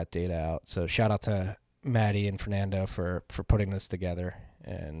governments get that data out. So shout out to Maddie and Fernando for putting this together,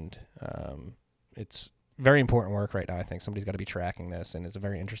 and it's very important work right now. I think somebody's got to be tracking this, and it's a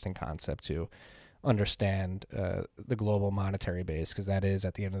very interesting concept to understand the global monetary base, because that is,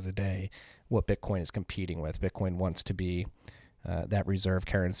 at the end of the day, what Bitcoin is competing with. Bitcoin wants to be that reserve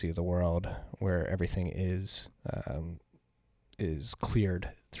currency of the world, where everything is cleared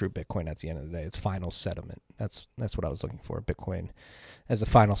through Bitcoin at the end of the day. It's final settlement. That's what I was looking for. Bitcoin as a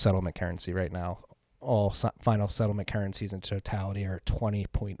final settlement currency right now. All final settlement currencies in totality are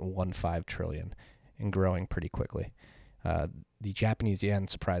 20.15 trillion and growing pretty quickly. The Japanese yen,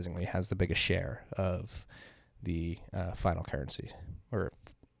 surprisingly, has the biggest share of the final currency or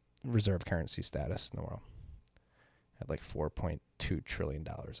reserve currency status in the world. At like $4.2 trillion,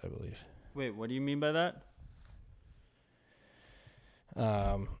 I believe. Wait, what do you mean by that?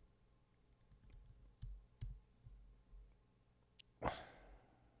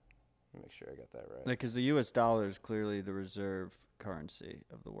 Make sure I got that right. Because the U.S. dollar is clearly the reserve currency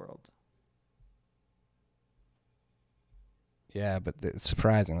of the world. Yeah, but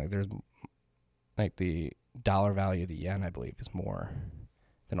surprisingly, there's like the dollar value of the yen, I believe, is more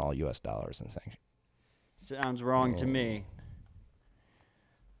than all U.S. dollars in sanctions. Sounds wrong to me.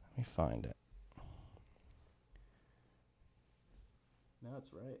 Let me find it. No,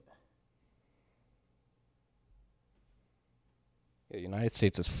 that's right. Yeah, the United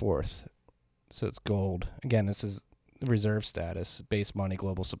States is fourth, so it's gold. Again, this is reserve status, base money,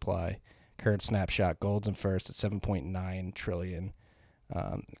 global supply. Current snapshot, gold's in first at 7.9 trillion.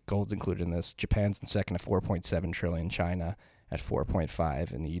 Gold's included in this. Japan's in second at 4.7 trillion. China at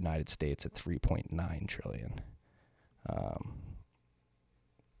 4.5, and the United States at 3.9 trillion.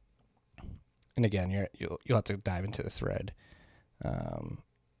 And again, you'll have to dive into the thread.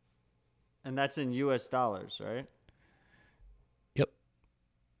 And that's in U.S. dollars, right? Yep.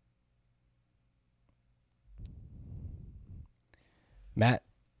 Matt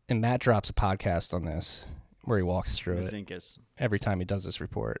drops a podcast on this where he walks through it Zinkus. every time he does this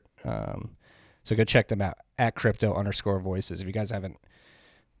report. So go check them out at crypto_voices. If you guys haven't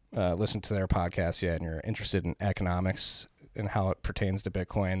listened to their podcast yet and you're interested in economics and how it pertains to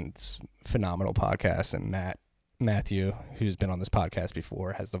Bitcoin, it's a phenomenal podcast. And Matthew, who's been on this podcast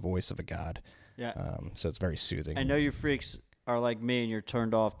before, has the voice of a god. Yeah. So it's very soothing. I know you freaks are like me and you're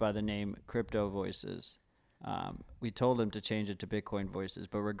turned off by the name Crypto Voices. We told him to change it to Bitcoin Voices,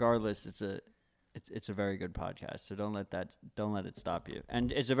 but regardless, it's a very good podcast. So don't let it stop you.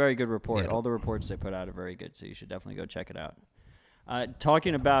 And it's a very good report. Yeah. All the reports they put out are very good, so you should definitely go check it out.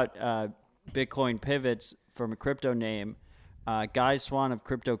 Talking about Bitcoin pivots from a crypto name, Guy Swan of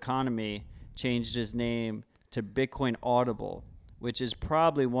Cryptoconomy changed his name to Bitcoin Audible, which is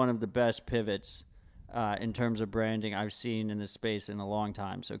probably one of the best pivots in terms of branding I've seen in this space in a long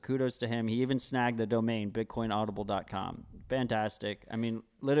time. So kudos to him. He even snagged the domain bitcoinaudible.com. Fantastic. I mean,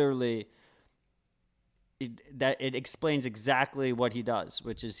 literally, it explains exactly what he does,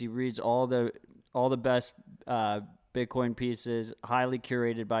 which is he reads all the best Bitcoin pieces, highly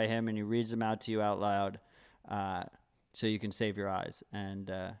curated by him, and he reads them out to you out loud, so you can save your eyes. And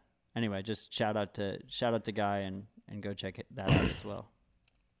anyway, just shout out to Guy and go check that out as well.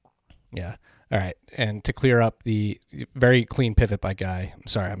 Yeah. All right. And to clear up the very clean pivot by Guy, I'm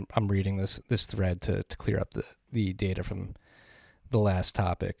sorry, I'm reading this thread to clear up the data from the last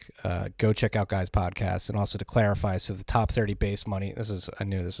topic. Go check out Guy's podcast. And also to clarify, so the top 30 base money, I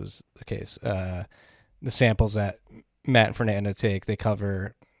knew this was the case. The samples that Matt and Fernando take, they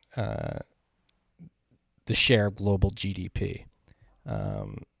cover the share of global GDP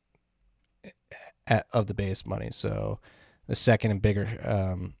of the base money. So the second and bigger,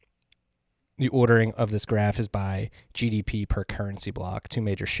 the ordering of this graph is by GDP per currency block. Two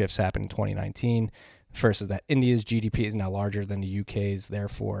major shifts happened in 2019. The first is that India's GDP is now larger than the UK's.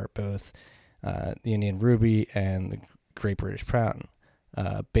 Therefore, both the Indian rupee and the Great British pound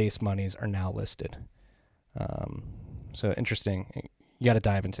base monies are now listed. So interesting. You got to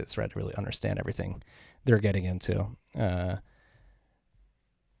dive into the thread to really understand everything they're getting into.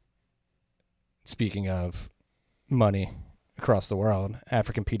 Speaking of money across the world,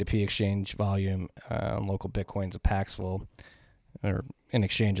 African P2P exchange volume on local Bitcoins of Paxful or in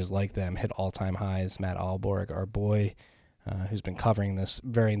exchanges like them hit all-time highs. Matt Alborg, our boy, who's been covering this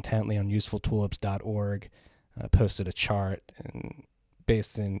very intently on usefultulips.org, posted a chart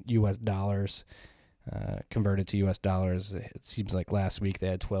based in U.S. dollars, converted to U.S. dollars. It seems like last week they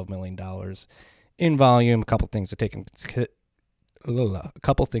had $12 million in volume. A couple things to take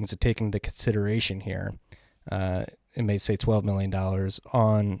into consideration here. It may say $12 million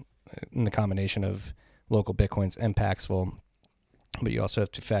in the combination of local Bitcoins and Paxful, but you also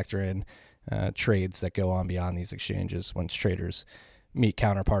have to factor in trades that go on beyond these exchanges. Once traders meet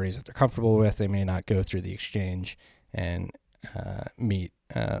counterparties that they're comfortable with, they may not go through the exchange and meet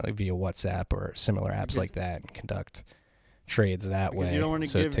via WhatsApp or similar apps like that and conduct trades that way.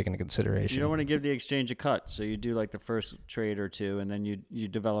 Take into consideration. You don't want to give the exchange a cut, so you do like the first trade or two, and then you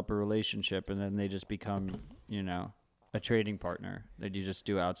develop a relationship, and then they just become, a trading partner that you just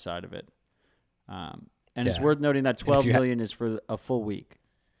do outside of it. And it's worth noting that 12 million is for a full week.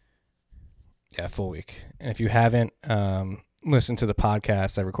 Yeah, full week. And if you haven't listened to the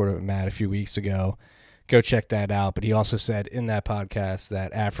podcast I recorded with Matt a few weeks ago, go check that out. But he also said in that podcast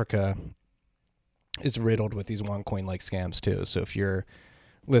that Africa is riddled with these OneCoin-like scams too. So if you're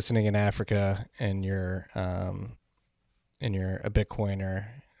listening in Africa and you're a Bitcoiner,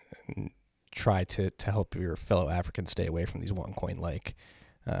 try to help your fellow Africans stay away from these OneCoin-like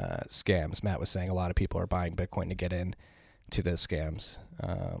scams. Matt was saying a lot of people are buying Bitcoin to get in to those scams.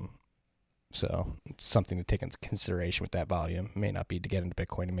 So it's something to take into consideration with that volume. It may not be to get into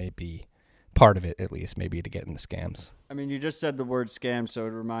Bitcoin. It may be part of it, at least, maybe to get into scams. I mean, you just said the word scam, so it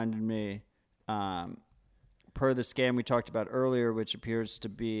reminded me, per the scam we talked about earlier, which appears to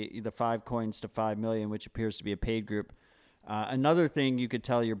be the 5 coins to 5 million, which appears to be a paid group. Another thing you could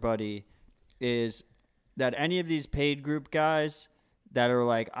tell your buddy is that any of these paid group guys that are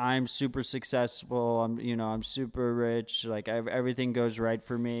like, I'm super successful, I'm super rich, like everything goes right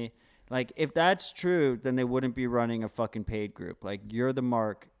for me. Like, if that's true, then they wouldn't be running a fucking paid group. Like, you're the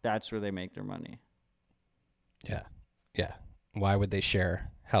mark. That's where they make their money. Yeah. Yeah. Why would they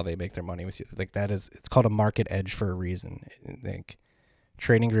share how they make their money with you? Like, it's called a market edge for a reason. Like,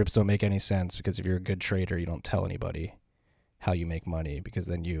 trading groups don't make any sense because if you're a good trader, you don't tell anybody how you make money, because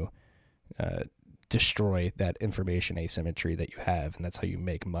then you destroy that information asymmetry that you have, and that's how you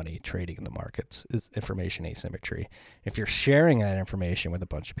make money trading in the markets, is information asymmetry. If you're sharing that information with a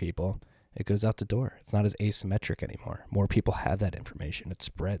bunch of people, it goes out the door. It's not as asymmetric anymore. More people have that information. It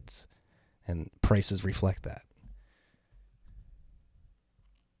spreads, and prices reflect that.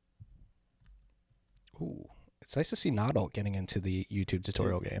 Ooh, it's nice to see Noddle getting into the YouTube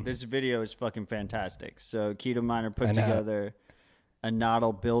tutorial game. This video is fucking fantastic. So Keto Miner put together a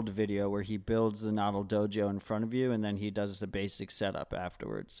Noddle build video where he builds the Noddle dojo in front of you, and then he does the basic setup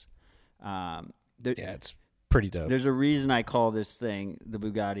afterwards. Yeah, it's pretty dope. There's a reason I call this thing the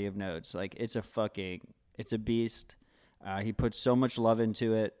Bugatti of nodes. Like, it's a beast. He puts so much love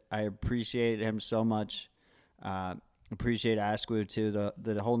into it. I appreciate him so much. Appreciate Askew too.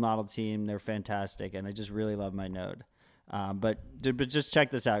 The whole Noddle team, they're fantastic, and I just really love my node. But just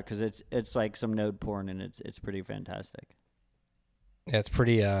check this out, because it's like some node porn, and it's pretty fantastic. Yeah, it's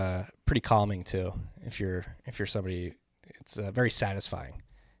pretty calming too. If you're somebody, it's very satisfying.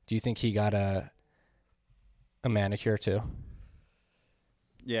 Do you think he got a manicure too?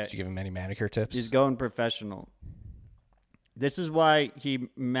 Yeah. Did you give him any manicure tips? He's going professional. This is why he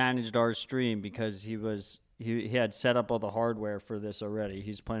managed our stream, because he had set up all the hardware for this already.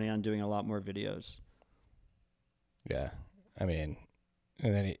 He's planning on doing a lot more videos. Yeah, I mean,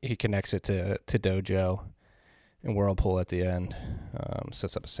 and then he connects it to Dojo and Whirlpool at the end.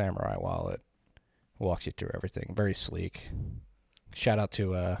 Sets up a Samurai wallet, walks you through everything. Very sleek. Shout out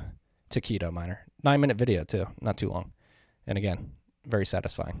to Keto Miner. 9-minute video too, not too long, and again, very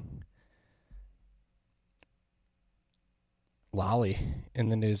satisfying. Lolly in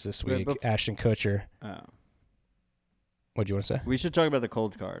the news this week. Ashton Kutcher. What do you want to say? We should talk about the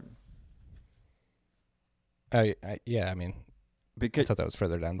cold card. Yeah, I mean, because I thought that was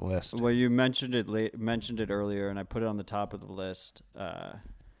further down the list. Well, you mentioned it earlier, and I put it on the top of the list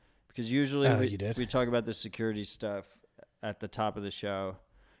because usually we talk about the security stuff at the top of the show.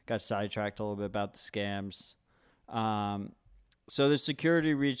 Got sidetracked a little bit about the scams. So the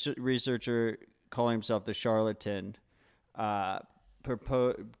security researcher calling himself the Charlatan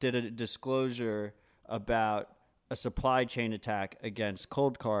did a disclosure about a supply chain attack against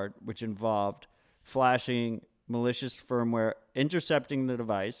Coldcard, which involved flashing malicious firmware, intercepting the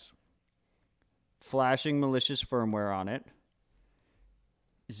device, flashing malicious firmware on it,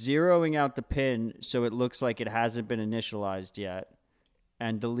 zeroing out the pin so it looks like it hasn't been initialized yet,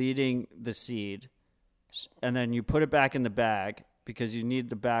 and deleting the seed. And then you put it back in the bag because you need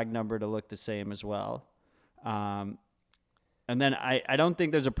the bag number to look the same as well. And then I don't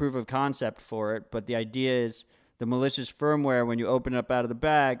think there's a proof of concept for it, but the idea is the malicious firmware, when you open it up out of the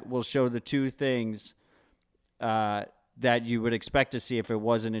bag, will show the two things that you would expect to see if it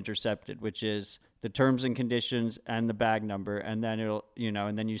wasn't intercepted, which is the terms and conditions and the bag number, and then it'll,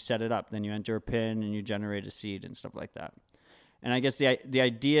 and then you set it up. Then you enter a pin and you generate a seed and stuff like that. And I guess the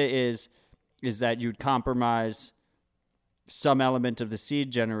idea is that you'd compromise some element of the seed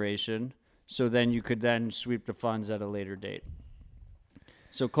generation, so then you could then sweep the funds at a later date.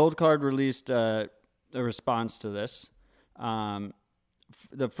 So Coldcard released a response to this.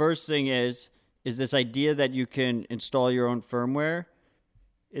 The first thing is this idea that you can install your own firmware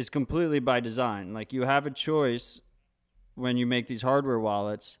is completely by design. Like, you have a choice when you make these hardware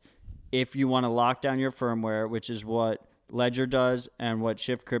wallets if you want to lock down your firmware, which is what Ledger does and what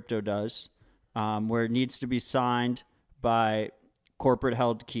Shift Crypto does, where it needs to be signed by corporate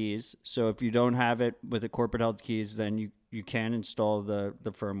held keys. So if you don't have it with the corporate held keys, then you can install the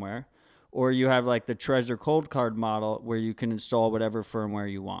firmware. Or you have like the Trezor Coldcard model where you can install whatever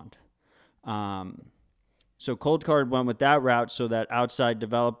firmware you want. So Coldcard went with that route so that outside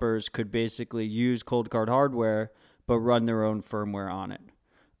developers could basically use Coldcard hardware but run their own firmware on it.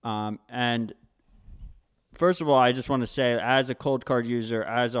 And first of all, I just want to say, as a Coldcard user,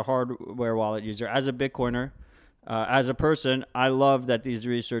 as a hardware wallet user, as a Bitcoiner, as a person, I love that these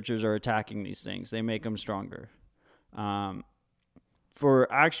researchers are attacking these things. They make them stronger.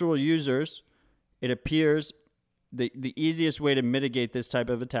 For actual users, it appears the easiest way to mitigate this type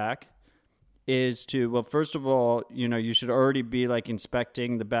of attack is to, well, first of all, you should already be like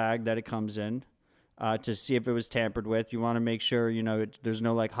inspecting the bag that it comes in to see if it was tampered with. You want to make sure, there's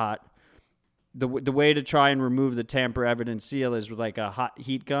no like hot. The way to try and remove the tamper evidence seal is with like a hot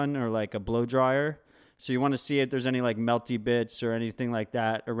heat gun or like a blow dryer. So you want to see if there's any like melty bits or anything like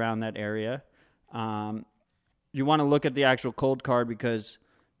that around that area. You want to look at the actual Coldcard because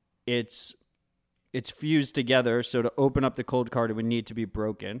it's fused together. So to open up the Coldcard, it would need to be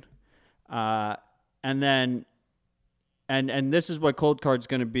broken. And then and this is what Cold Card's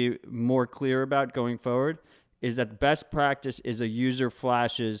going to be more clear about going forward, is that the best practice is a user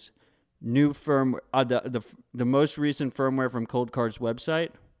flashes new firmware, the most recent firmware from Cold Card's website.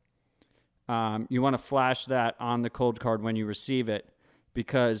 You want to flash that on the Cold Card when you receive it,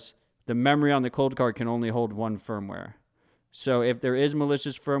 because the memory on the Cold Card can only hold one firmware. So if there is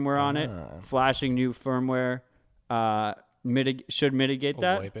malicious firmware on it, flashing new firmware should mitigate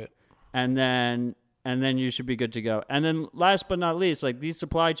that. Wipe it. And then you should be good to go. And then last but not least, like these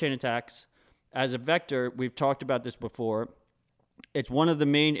supply chain attacks, as a vector, we've talked about this before. It's one of the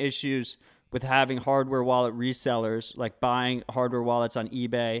main issues with having hardware wallet resellers, like buying hardware wallets on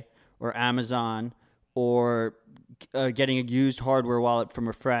eBay or Amazon, or getting a used hardware wallet from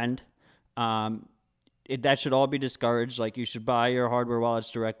a friend. That should all be discouraged. Like, you should buy your hardware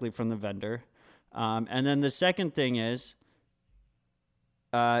wallets directly from the vendor. And then the second thing is,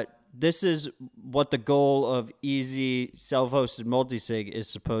 this is what the goal of easy self-hosted multisig is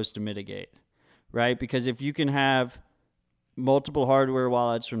supposed to mitigate, right? Because if you can have multiple hardware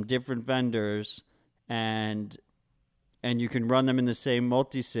wallets from different vendors and you can run them in the same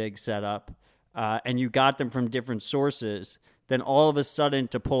multisig setup, and you got them from different sources, then all of a sudden,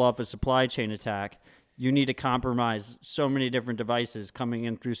 to pull off a supply chain attack, you need to compromise so many different devices coming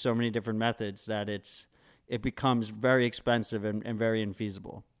in through so many different methods that it becomes very expensive and very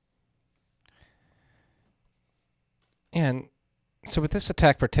infeasible. And so with this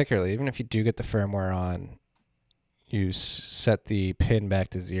attack particularly, even if you do get the firmware on, you set the pin back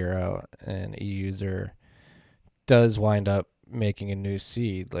to 0, and a user does wind up making a new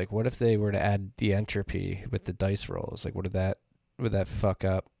seed. Like, what if they were to add the entropy with the dice rolls? Like, would that fuck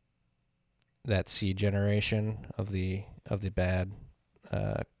up that seed generation of the bad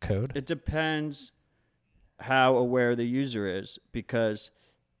code? It depends how aware the user is, because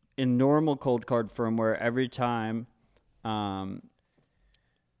in normal Cold Card firmware, every time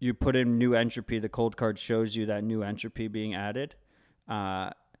you put in new entropy, the Cold Card shows you that new entropy being added.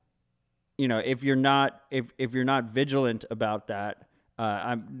 If you're not vigilant about that,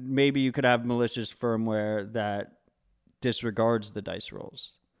 maybe you could have malicious firmware that disregards the dice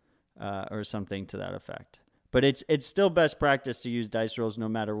rolls, or something to that effect. But it's still best practice to use dice rolls no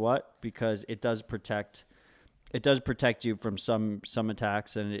matter what, because it does protect you from some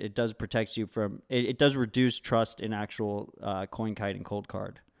attacks, and it does protect you from it does reduce trust in actual CoinKite and Cold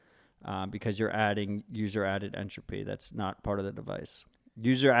Card, because you're adding user added entropy that's not part of the device.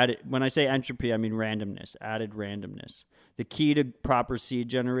 User added, when I say entropy, I mean randomness, added randomness. The key to proper seed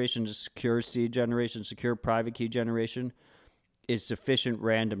generation, to secure seed generation, secure private key generation, is sufficient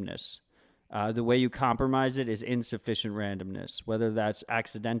randomness. The way you compromise it is insufficient randomness, whether that's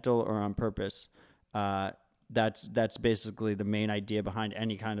accidental or on purpose. That's basically the main idea behind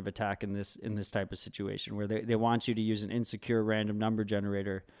any kind of attack in this type of situation, where they want you to use an insecure random number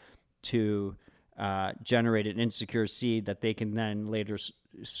generator to generate an insecure seed that they can then later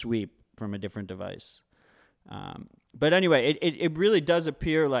sweep from a different device. But anyway, it really does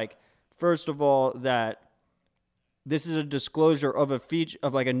appear like, first of all, that this is a disclosure of a feature,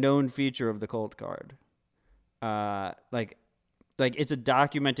 of like a known feature of the Cold Card. Like it's a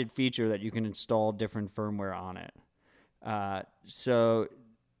documented feature that you can install different firmware on it. So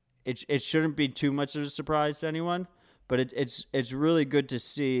it shouldn't be too much of a surprise to anyone, but it's really good to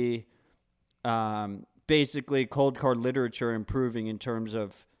see basically Cold Card literature improving in terms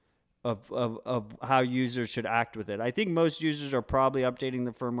of how users should act with it. I think most users are probably updating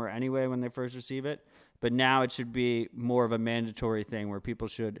the firmware anyway when they first receive it, but now it should be more of a mandatory thing where people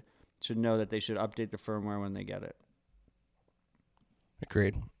should know that they should update the firmware when they get it.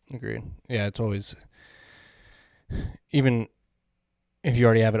 Agreed. Yeah, it's always, even if you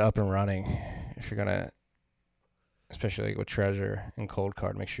already have it up and running, if you're going to, especially like with Trezor and Cold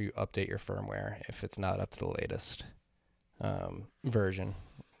Card, make sure you update your firmware if it's not up to the latest version,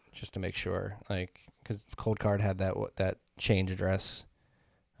 just to make sure, like, because Cold Card had that change address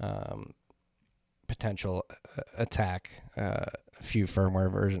potential attack a few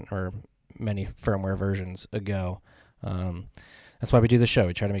firmware version or many firmware versions ago. That's why we do the show.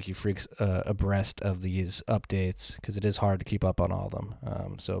 We try to make you freaks abreast of these updates, because it is hard to keep up on all of them.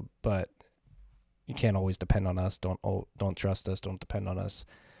 But you can't always depend on us. Don't trust us. Don't depend on us.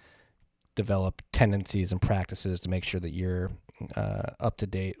 Develop tendencies and practices to make sure that you're up to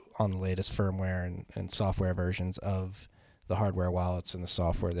date on the latest firmware and software versions of the hardware wallets and the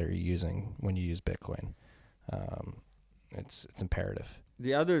software that you're using when you use Bitcoin. It's imperative.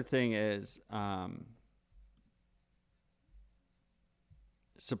 The other thing is,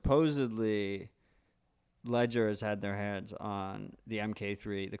 supposedly Ledger has had their hands on the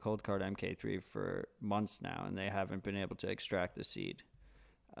MK3, the cold card MK3 for months now, and they haven't been able to extract the seed.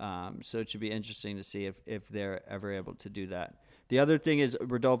 So it should be interesting to see if they're ever able to do that. The other thing is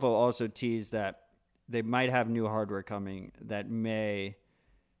Rodolfo also teased that they might have new hardware coming that may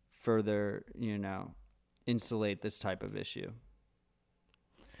further, insulate this type of issue.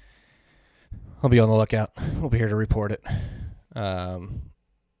 I'll be on the lookout. We'll be here to report it.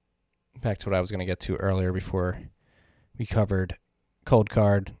 Back to what I was going to get to earlier before we covered cold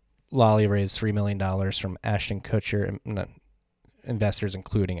card. Lolly raised $3 million from Ashton Kutcher, investors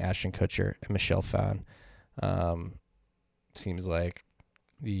including Ashton Kutcher and Michelle Phan. Seems like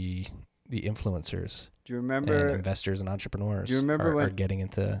the influencers do you remember and investors and entrepreneurs do you remember are getting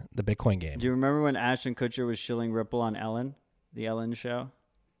into the Bitcoin game. Do you remember when Ashton Kutcher was shilling Ripple on Ellen, the Ellen show?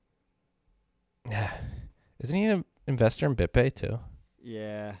 Yeah. Isn't he an investor in BitPay too?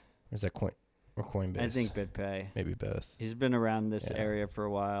 Yeah. Or is that Coinbase? I think BitPay. Maybe both. He's been around this area for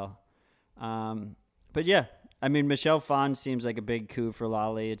a while. But yeah, I mean, Michelle Phan seems like a big coup for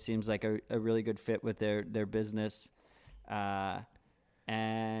Lolly. It seems like a really good fit with their business. And,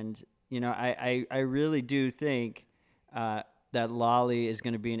 I really do think that Lolly is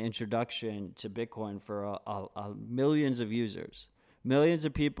going to be an introduction to Bitcoin for millions of users. Millions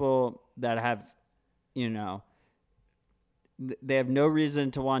of people that have, they have no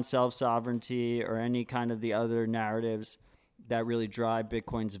reason to want self-sovereignty or any kind of the other narratives that really drive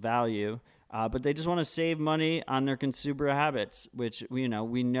Bitcoin's value. But they just want to save money on their consumer habits, which, we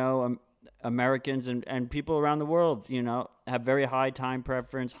know Americans and people around the world, have very high time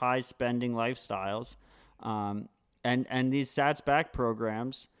preference, high spending lifestyles. And these Sats back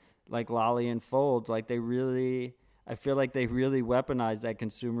programs like Lolly and Fold, I feel like they really weaponize that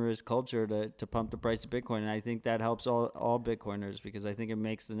consumerist culture to pump the price of Bitcoin. And I think that helps all Bitcoiners because I think it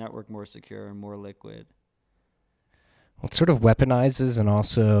makes the network more secure and more liquid. Well, it sort of weaponizes and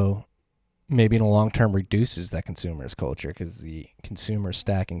also maybe in the long term reduces that consumerist culture because the consumers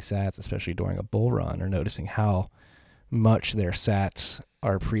stacking sats, especially during a bull run, are noticing how much their sats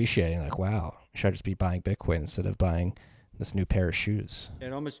are appreciating. Like, wow, should I just be buying Bitcoin instead of buying this new pair of shoes?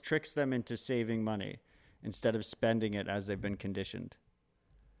 It almost tricks them into saving money instead of spending it as they've been conditioned.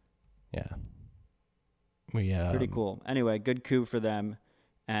 Yeah. Pretty cool. Anyway, good coup for them.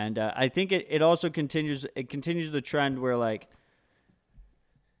 And I think it also continues the trend where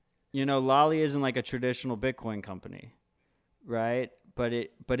Lolly isn't like a traditional Bitcoin company, right? But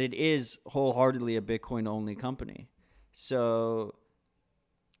it is wholeheartedly a Bitcoin only company. So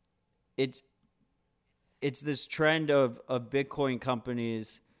it's this trend of Bitcoin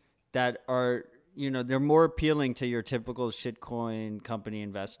companies that are, they're more appealing to your typical shitcoin company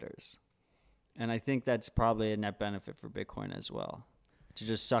investors. And I think that's probably a net benefit for Bitcoin as well, to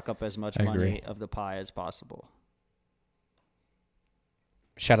just suck up as much money of the pie as possible.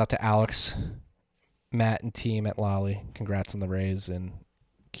 Shout out to Alex, Matt, and team at Lolly. Congrats on the raise, and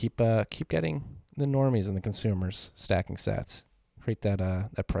keep getting the normies and the consumers stacking sats. Create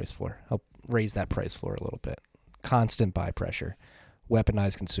that price floor. Help raise that price floor a little bit. Constant buy pressure.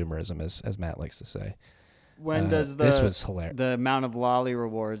 Weaponize consumerism, as Matt likes to say. When does this was hilarious. The amount of Lolly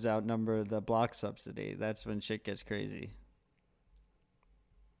rewards outnumber the block subsidy? That's when shit gets crazy.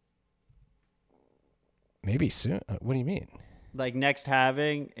 Maybe soon. What do you mean? Like next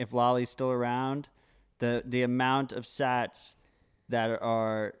halving, if Lolly's still around, the amount of sats that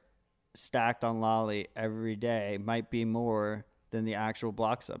are stacked on Lolly every day might be more than the actual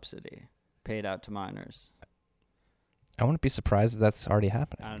block subsidy paid out to miners. I wouldn't be surprised if that's already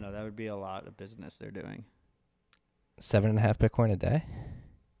happening. I don't know. That would be a lot of business they're doing. 7.5 Bitcoin a day?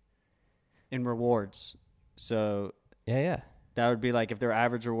 In rewards. So Yeah. that would be like if their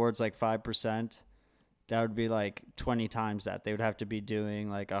average reward's like 5%, that would be like 20 times that. They would have to be doing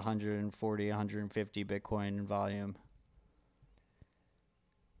like 140, 150 Bitcoin in volume.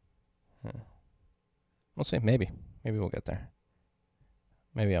 We'll see. Maybe we'll get there.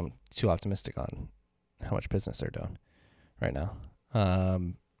 Maybe I'm too optimistic on how much business they're doing right now.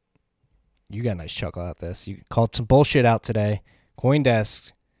 You got a nice chuckle out this. You called some bullshit out today.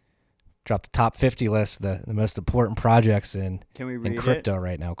 CoinDesk dropped the top 50 list, the most important projects in crypto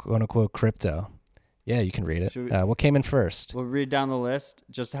right now, quote unquote crypto. Yeah, you can read it. What came in first? We'll read down the list,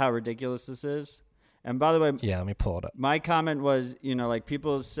 just how ridiculous this is. And by the way, yeah, let me pull it up. My comment was, like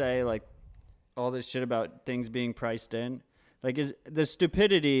people say like all this shit about things being priced in. Like is the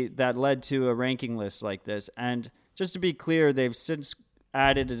stupidity that led to a ranking list like this. And just to be clear, they've since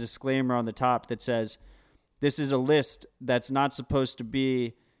added a disclaimer on the top that says this is a list that's not supposed to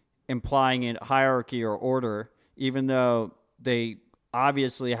be implying a hierarchy or order, even though they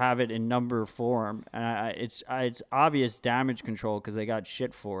obviously have it in number form, and it's obvious damage control because they got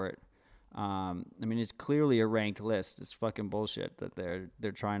shit for it. I mean, it's clearly a ranked list. It's fucking bullshit that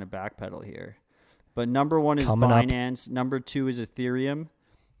they're trying to backpedal here. But number 1 is Binance. Number 2 is Ethereum.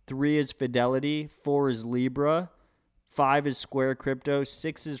 3 is Fidelity. 4 is Libra. 5 is Square Crypto.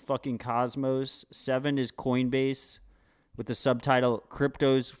 6 is fucking Cosmos. 7 is Coinbase with the subtitle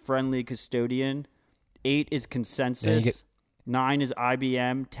Crypto's Friendly Custodian. 8 is Consensus. 9 is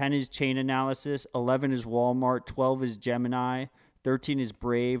IBM. 10 is Chain Analysis. 11 is Walmart. 12 is Gemini. 13 is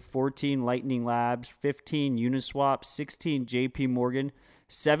Brave. 14 Lightning Labs. 15 Uniswap. 16 JP Morgan.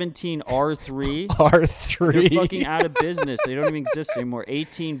 17 R3. R3. They're fucking out of business. They don't even exist anymore.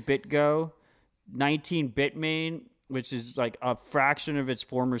 18 BitGo. 19 Bitmain, which is like a fraction of its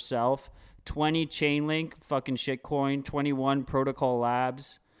former self. 20 Chainlink, fucking shitcoin. 21 Protocol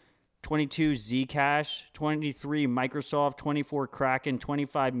Labs. 22 Zcash. 23 Microsoft. 24 Kraken.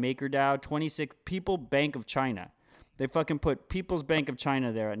 25 MakerDAO. 26 People Bank of China. They fucking put People's Bank of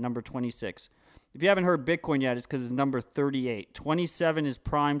China there at number 26. If you haven't heard Bitcoin yet, it's because it's number 38. 27 is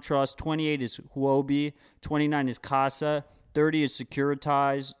Prime Trust. 28 is Huobi. 29 is Casa. 30 is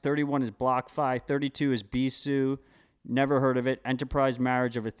Securitize. 31 is BlockFi. 32 is Bisu. Never heard of it. Enterprise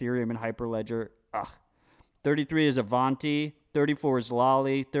Marriage of Ethereum and Hyperledger. Ugh. 33 is Avanti. 34 is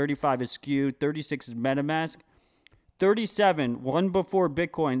Lolly. 35 is Skew. 36 is MetaMask. 37, one before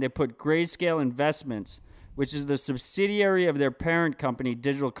Bitcoin, they put Grayscale Investments, which is the subsidiary of their parent company,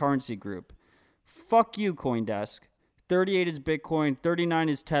 Digital Currency Group. Fuck you, CoinDesk. 38 is Bitcoin. 39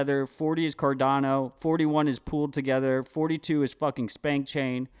 is Tether. 40 is Cardano. 41 is Pooled Together. 42 is fucking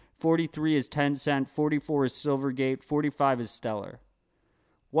SpankChain. 43 is Tencent. 44 is Silvergate. 45 is Stellar.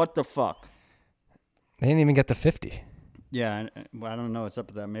 What the fuck? They didn't even get to 50. Yeah, I don't know what's up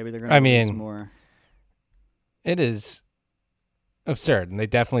with that. Maybe they're going to release more. It is absurd, and they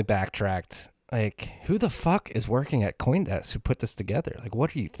definitely backtracked. Like, who the fuck is working at CoinDesk who put this together? Like,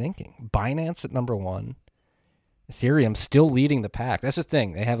 what are you thinking? Binance at number 1. Ethereum still leading the pack. That's the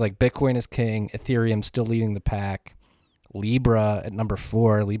thing. They have, like, Bitcoin is king. Ethereum still leading the pack. Libra at number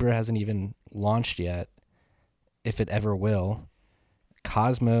 4. Libra hasn't even launched yet, if it ever will.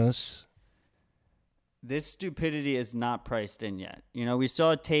 Cosmos. This stupidity is not priced in yet. You know, we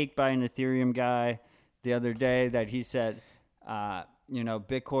saw a take by an Ethereum guy the other day that he said, you know,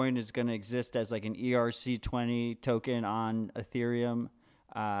 Bitcoin is going to exist as like an ERC20 token on Ethereum.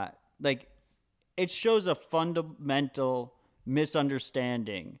 Like, it shows a fundamental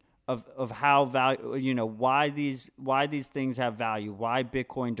misunderstanding of how value, you know, why these things have value, why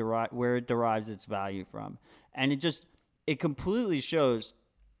Bitcoin where it derives its value from. And it completely shows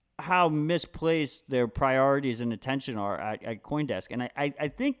how misplaced their priorities and attention are at CoinDesk. And I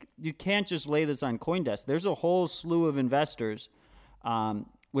think you can't just lay this on CoinDesk. There's a whole slew of investors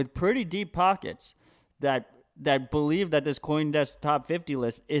with pretty deep pockets that believe that this CoinDesk top 50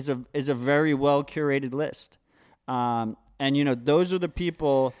 list is a very well curated list. And you know, those are the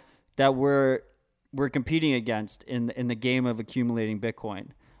people that we're competing against in the game of accumulating Bitcoin.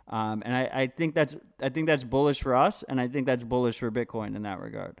 And I think that's bullish for us, and I think that's bullish for Bitcoin in that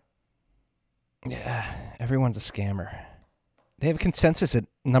regard. Yeah, everyone's a scammer. They have Consensus at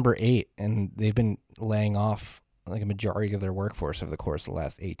number 8, and they've been laying off like a majority of their workforce over the course of the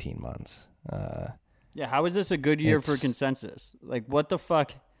last 18 months. Yeah, how is this a good year for Consensus? Like, what the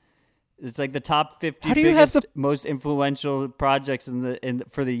fuck? It's like the top 50 biggest, most influential projects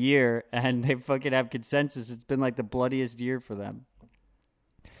for the year, and they fucking have Consensus. It's been like the bloodiest year for them.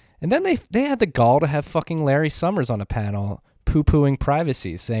 And then they had the gall to have fucking Larry Summers on a panel poo-pooing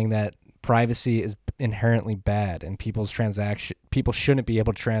privacy, saying that privacy is inherently bad and people shouldn't be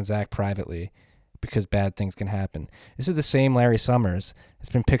able to transact privately because bad things can happen. This is the same Larry Summers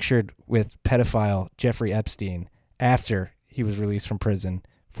that's been pictured with pedophile Jeffrey Epstein after he was released from prison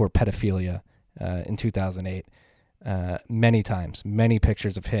for pedophilia in 2008. Many times, many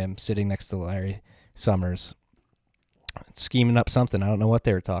pictures of him sitting next to Larry Summers scheming up something. I don't know what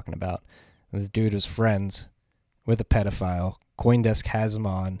they were talking about. This dude was friends with a pedophile. CoinDesk has him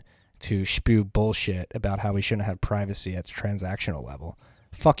on to spew bullshit about how we shouldn't have privacy at the transactional level.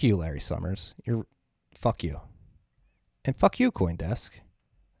 Fuck you, Larry Summers. Fuck you. And fuck you, CoinDesk.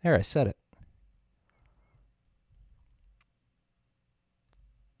 There, I said it.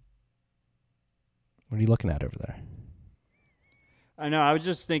 What are you looking at over there? I know. I was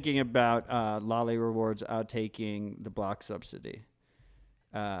just thinking about Lolly Rewards outtaking the block subsidy.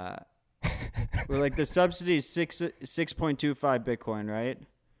 We're like, the subsidy is 6.25 Bitcoin, right?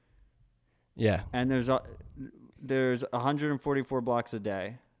 Yeah. And there's 144 blocks a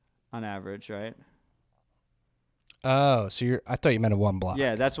day on average, right? Oh, so I thought you meant a one block.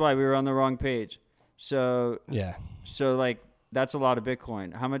 Yeah, that's why we were on the wrong page. So Yeah. So like that's a lot of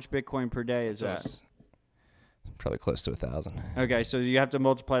Bitcoin. How much Bitcoin per day is So that? it's probably close to 1,000. Okay, so you have to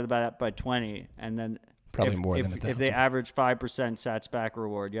multiply that by 20, and then Probably more than if 1,000. they average 5% Sats back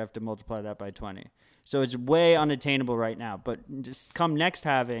reward, you have to multiply that by 20. So it's way unattainable right now. But just come next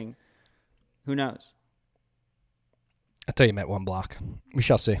halving, who knows? I thought you meant one block. We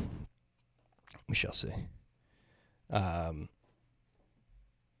shall see. We shall see.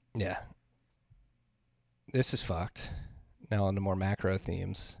 Yeah. This is fucked. Now on to more macro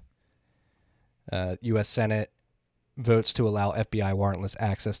themes. U.S. Senate votes to allow FBI warrantless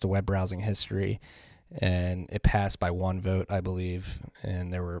access to web browsing history, and it passed by one vote, I believe,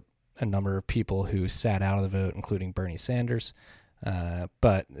 and there were a number of people who sat out of the vote, including Bernie Sanders.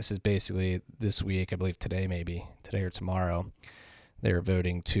 But this is basically this week, I believe today or tomorrow, they're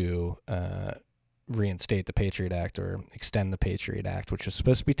voting to reinstate the Patriot Act or extend the Patriot Act, which was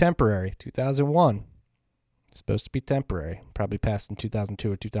supposed to be temporary, 2001. It's supposed to be temporary, probably passed in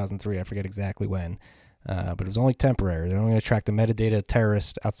 2002 or 2003. I forget exactly when, but it was only temporary. They're only going to track the metadata of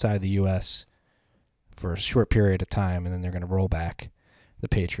terrorists outside the U.S. for a short period of time, and then they're going to roll back the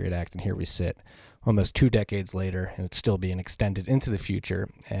Patriot Act. And here we sit almost 2 decades later, and it's still being extended into the future.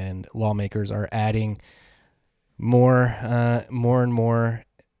 And lawmakers are adding more and more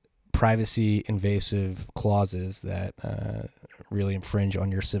privacy invasive clauses that really infringe on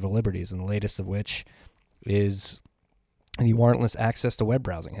your civil liberties, and the latest of which is the warrantless access to web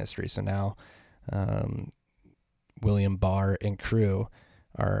browsing history. So now William Barr and crew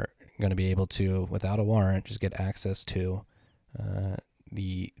are going to be able to, without a warrant, just get access to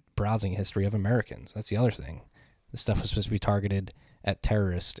the browsing history of Americans. That's the other thing. This stuff was supposed to be targeted at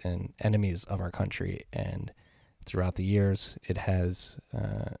terrorists and enemies of our country, and throughout the years, it has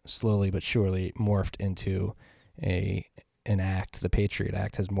slowly but surely morphed into an act. The Patriot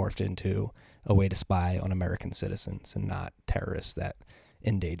Act has morphed into a way to spy on American citizens and not terrorists that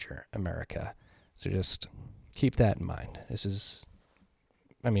endanger America. So just keep that in mind. This is,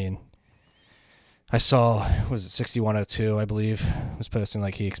 I saw, was it 6102, I believe, was posting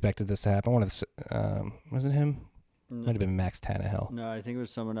like he expected this to happen. One of the, was it him? Might have been Max Tannehill. No, I think it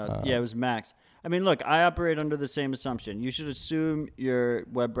was someone else. Yeah, it was Max. I mean, look, I operate under the same assumption. You should assume your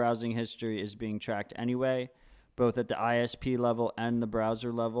web browsing history is being tracked anyway, both at the ISP level and the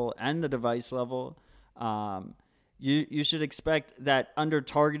browser level and the device level. You should expect that under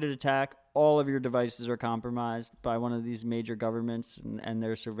targeted attack, all of your devices are compromised by one of these major governments and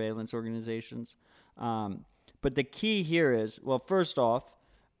their surveillance organizations. But the key here is, well, first off,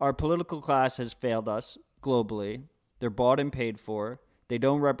 our political class has failed us globally. They're bought and paid for. They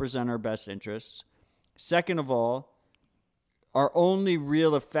don't represent our best interests. Second of all, our only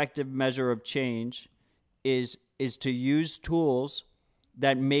real effective measure of change is to use tools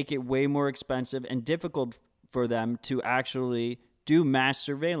that make it way more expensive and difficult for them to actually do mass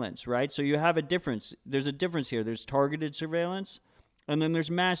surveillance, right? So you have a difference. There's a difference here. There's targeted surveillance, and then there's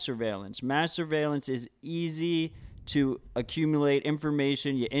mass surveillance. Mass surveillance is easy to accumulate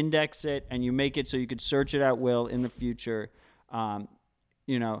information. You index it, and you make it so you could search it at will in the future.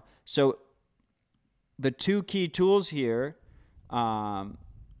 So the two key tools here are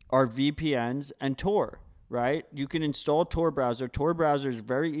VPNs and Tor, right? You can install Tor browser. Tor browser is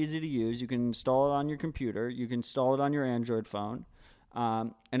very easy to use. You can install it on your computer. You can install it on your Android phone.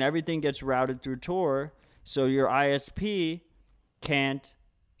 And everything gets routed through Tor, so your ISP can't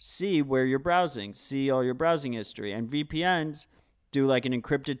see where you're browsing, see all your browsing history. And VPNs do like an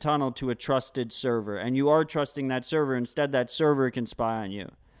encrypted tunnel to a trusted server, and you are trusting that server. Instead, that server can spy on you.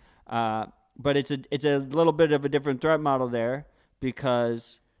 But it's a little bit of a different threat model there,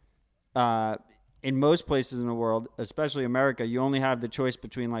 because in most places in the world, especially America, you only have the choice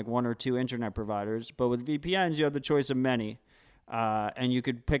between like one or two internet providers. But with VPNs, you have the choice of many, and you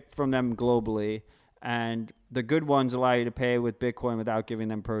could pick from them globally. And the good ones allow you to pay with Bitcoin without giving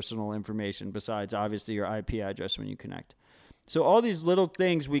them personal information, besides obviously your IP address when you connect. So all these little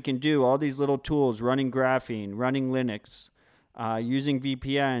things we can do, all these little tools, running Graphene, running Linux, using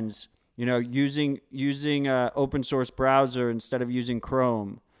VPNs, using open source browser instead of using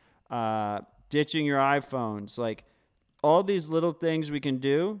Chrome, ditching your iPhones, like all these little things we can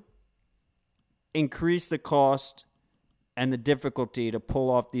do increase the cost and the difficulty to pull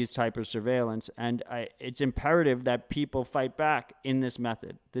off these type of surveillance. And it's imperative that people fight back in this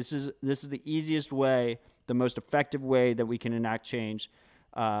method. This is the easiest way, the most effective way that we can enact change.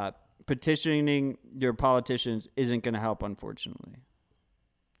 Petitioning your politicians isn't going to help, unfortunately.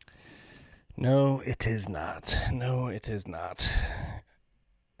 No, it is not. No, it is not.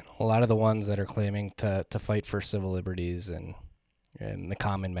 And a a lot of the ones that are claiming to fight for civil liberties and the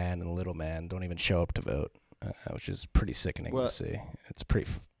common man and the little man don't even show up to vote, which is pretty sickening to see. It's pretty.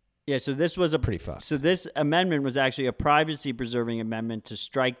 Yeah, so this was pretty fucked. So this amendment was actually a privacy-preserving amendment to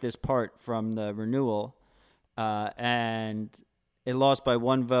strike this part from the renewal, and it lost by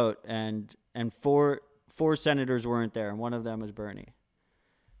 1 vote, and four senators weren't there, and one of them was Bernie.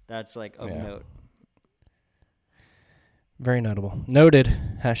 That's like of note. Very notable. Noted.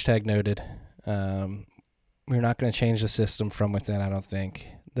 # noted. We're not going to change the system from within, I don't think.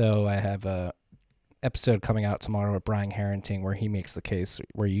 Though I have a episode coming out tomorrow with Brian Harrington where he makes the case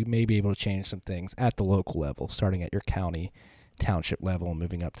where you may be able to change some things at the local level, starting at your county, township level, and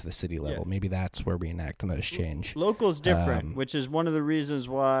moving up to the city level. Maybe that's where we enact the most change. Local's different, which is one of the reasons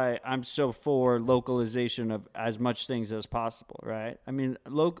why I'm so for localization of as much things as possible, right? I mean,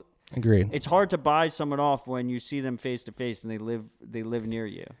 Agreed. It's hard to buy someone off when you see them face to face and they live near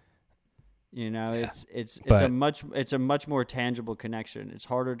you. You know, it's a much more tangible connection. It's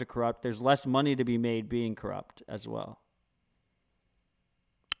harder to corrupt. There's less money to be made being corrupt as well.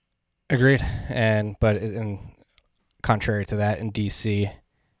 Agreed. But contrary to that, in DC,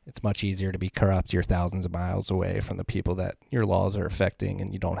 it's much easier to be corrupt. You're thousands of miles away from the people that your laws are affecting,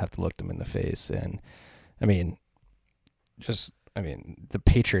 and you don't have to look them in the face. And the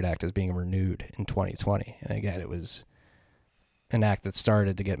Patriot Act is being renewed in 2020, and again, it was an act that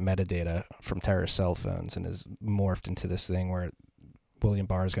started to get metadata from terrorist cell phones and has morphed into this thing where William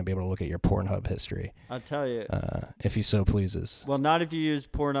Barr is going to be able to look at your Pornhub history. I'll tell you. If he so pleases. Well, not if you use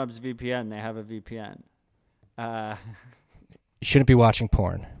Pornhub's VPN. They have a VPN. You shouldn't be watching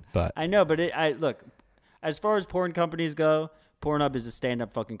porn, but... I know, but look, as far as porn companies go, Pornhub is a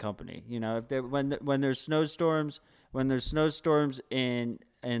stand-up fucking company. You know, when there's snowstorms in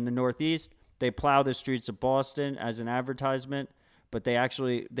the Northeast, they plow the streets of Boston as an advertisement. But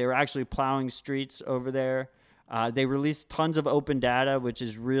they're actually plowing streets over there. They release tons of open data, which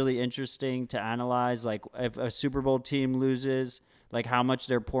is really interesting to analyze. Like if a Super Bowl team loses, like how much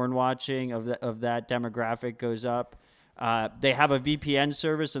their porn watching of that demographic goes up. They have a VPN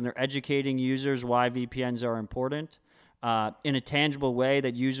service, and they're educating users why VPNs are important in a tangible way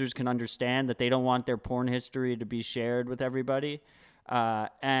that users can understand that they don't want their porn history to be shared with everybody.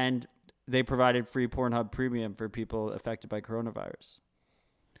 And they provided free Pornhub Premium for people affected by coronavirus.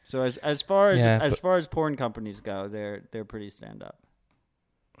 So as far as porn companies go, they're pretty stand up.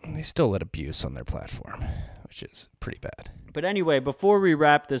 They still let abuse on their platform, which is pretty bad. But anyway, before we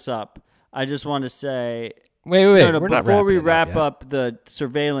wrap this up, I just want to say wait. No, before we wrap up the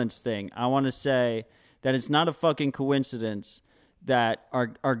surveillance thing, I want to say that it's not a fucking coincidence that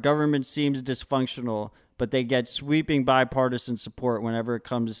our government seems dysfunctional, but they get sweeping bipartisan support whenever it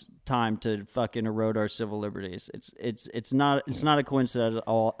comes time to fucking erode our civil liberties. It's not a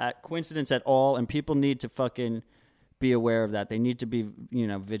coincidence at all, and people need to fucking be aware of that. They need to be,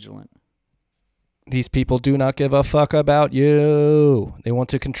 vigilant. These people do not give a fuck about you. They want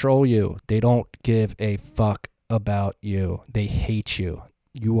to control you. They don't give a fuck about you. They hate you.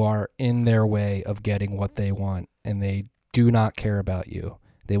 You are in their way of getting what they want, and they do not care about you.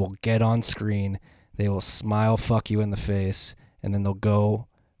 They will get on screen. They will smile, fuck you in the face, and then they'll go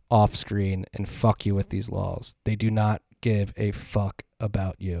off screen and fuck you with these laws. They do not give a fuck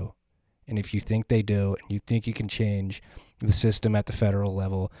about you. And if you think they do, and you think you can change the system at the federal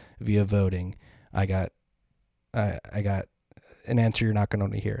level via voting, I got an answer you're not going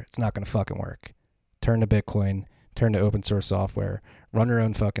to hear. It's not going to fucking work. Turn to Bitcoin, turn to open source software, run your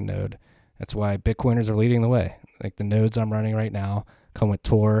own fucking node. That's why Bitcoiners are leading the way. Like the nodes I'm running right now come with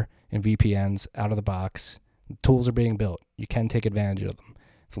Tor and VPNs out of the box. Tools are being built. You can take advantage of them.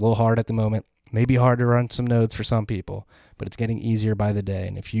 It's a little hard at the moment. Maybe hard to run some nodes for some people, but it's getting easier by the day.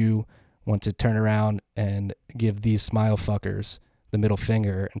 And if you want to turn around and give these smile fuckers the middle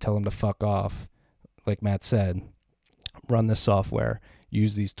finger and tell them to fuck off, like Matt said, run this software,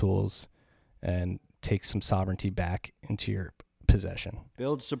 use these tools, and take some sovereignty back into your possession.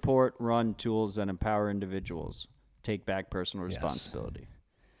 Build, support, run tools that empower individuals. Take back personal responsibility.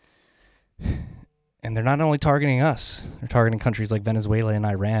 Yes. And they're not only targeting us, they're targeting countries like Venezuela and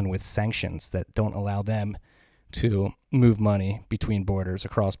Iran with sanctions that don't allow them to move money between borders,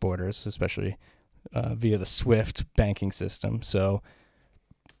 across borders, especially via the SWIFT banking system. So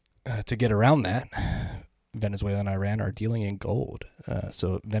to get around that, Venezuela and Iran are dealing in gold.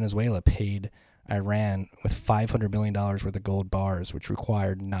 So Venezuela paid Iran with $500 million worth of gold bars, which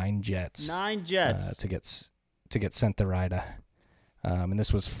required 9 jets. 9 jets to get sent to Rida. And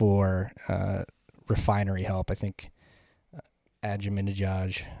this was for refinery help. I think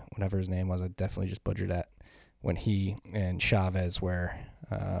Ahmadinejad, whatever his name was, I definitely just butchered that, when he and Chavez were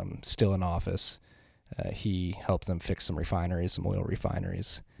still in office, he helped them fix some refineries, some oil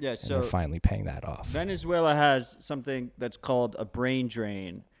refineries. Yeah, and so they're finally paying that off. Venezuela has something that's called a brain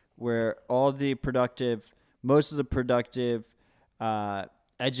drain, where most of the productive,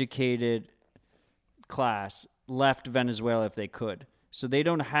 educated class left Venezuela if they could. So they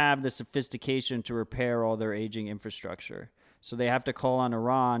don't have the sophistication to repair all their aging infrastructure. So they have to call on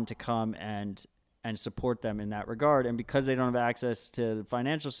Iran to come and support them in that regard. And because they don't have access to the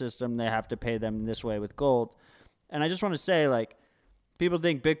financial system, they have to pay them this way with gold. And I just want to say, like, people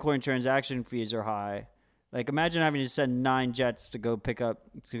think Bitcoin transaction fees are high. Like, imagine having to send 9 jets to go pick up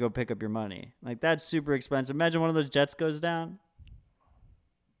your money. Like, that's super expensive. Imagine one of those jets goes down.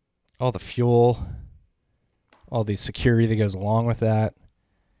 All the fuel, all the security that goes along with that,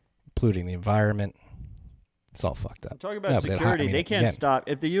 polluting the environment. It's all fucked up. I'm talking about security. They can't stop.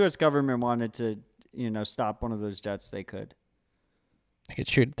 If the U.S. government wanted to, stop one of those jets, they could. They could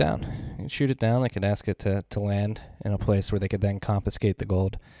shoot it down. They could shoot it down. They could ask it to land in a place where they could then confiscate the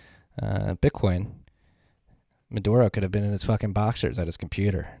gold. Bitcoin, Maduro could have been in his fucking boxers at his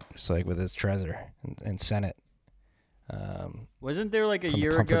computer, just like with his treasure and sent it. Wasn't there like a from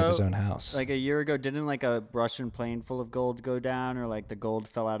year the comfort ago? Of his own house. Like a year ago, didn't like a Russian plane full of gold go down, or like the gold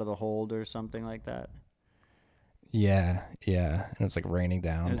fell out of the hold or something like that? Yeah. And it was like raining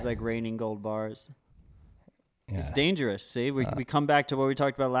down. It was like raining gold bars. Yeah. It's dangerous. See, we come back to what we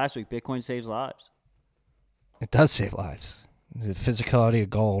talked about last week. Bitcoin saves lives. It does save lives. The physicality of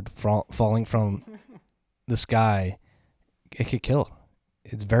gold falling from the sky, it could kill.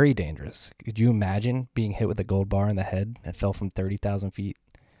 It's very dangerous. Could you imagine being hit with a gold bar in the head that fell from 30,000 feet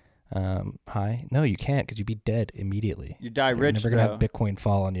high? No, you can't, because you'd be dead immediately. You die rich, You're never going to have Bitcoin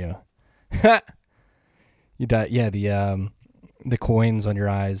fall on you. You die. Yeah, the coins on your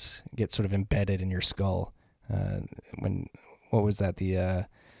eyes get sort of embedded in your skull. What was that? The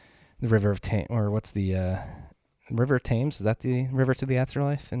River of Thames, or what's the River of Thames? Is that the river to the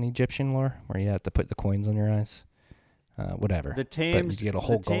afterlife in Egyptian lore, where you have to put the coins on your eyes? Whatever. The Thames. But you get a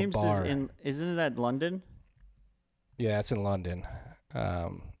whole gold Thames bar. Isn't that London? Yeah, it's in London.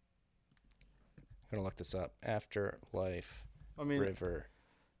 I'm gonna look this up. Afterlife River,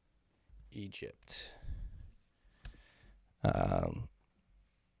 Egypt.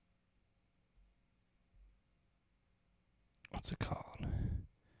 What's it called?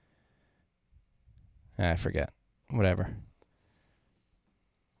 I forget. Whatever.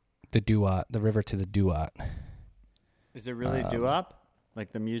 The Duat, the river to the Duat. Is it really Duat?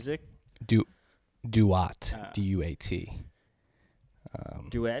 Like the music? Duat. Duat.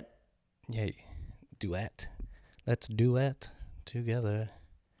 Duet? Yeah, duet. Let's duet together.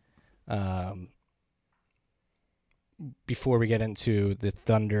 Before we get into the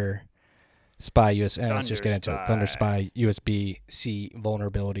Thunder Spy let's just get into it. Thunder Spy USB-C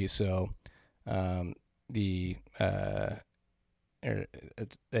vulnerability. So, it's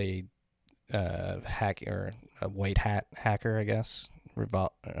a hack, or a white hat hacker, I guess,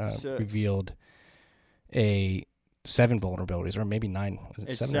 revealed 7 vulnerabilities, or maybe 9. Was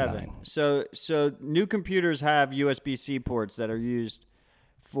it 7 or 9? So new computers have USB-C ports that are used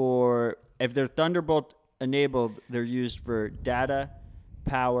for, if they're Thunderbolt enabled, they're used for data,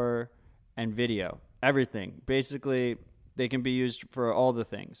 power, and video. Everything. Basically, they can be used for all the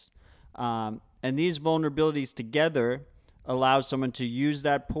things. And these vulnerabilities together allow someone to use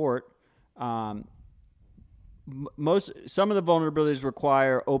that port. Some of the vulnerabilities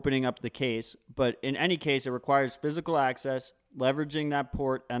require opening up the case, but in any case, it requires physical access, leveraging that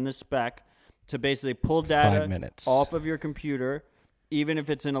port and the spec to basically pull data off of your computer, even if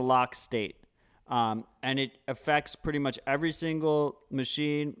it's in a locked state. And it affects pretty much every single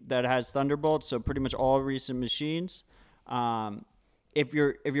machine that has Thunderbolt, so pretty much all recent machines. If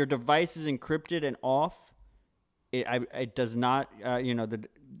your device is encrypted and off, it does not.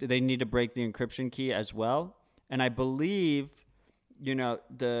 They need to break the encryption key as well. And I believe,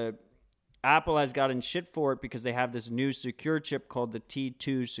 the Apple has gotten shit for it because they have this new secure chip called the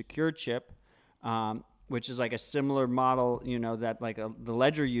T2 secure chip, which is like a similar model, that like the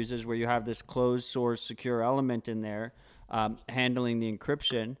Ledger uses, where you have this closed source secure element in there handling the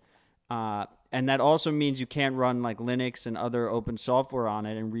encryption. And that also means you can't run like Linux and other open software on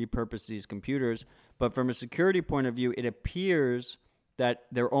it and repurpose these computers. But from a security point of view, it appears that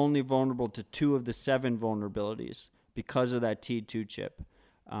they're only vulnerable to 2 of the 7 vulnerabilities because of that T2 chip.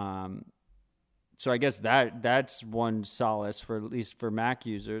 So I guess that's one solace, for at least for Mac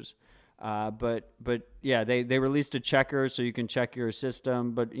users. But yeah, they released a checker so you can check your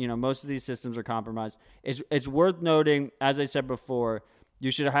system. But most of these systems are compromised. It's worth noting, as I said before,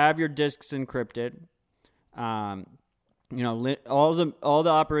 you should have your disks encrypted. all the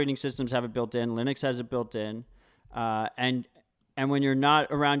operating systems have it built in. Linux has it built in, and when you're not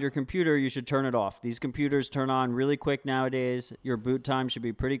around your computer, you should turn it off. These computers turn on really quick nowadays. Your boot time should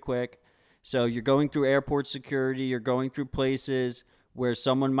be pretty quick. So you're going through airport security. You're going through places where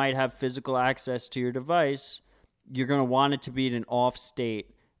someone might have physical access to your device. You're going to want it to be in an off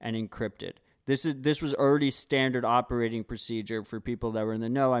state and encrypted. This was already standard operating procedure for people that were in the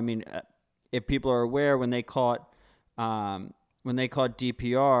know. I mean, if people are aware, when they caught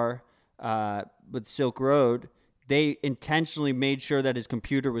DPR with Silk Road, they intentionally made sure that his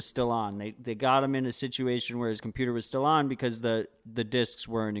computer was still on. They got him in a situation where his computer was still on because the disks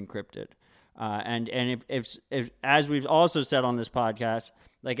weren't encrypted. And if as we've also said on this podcast,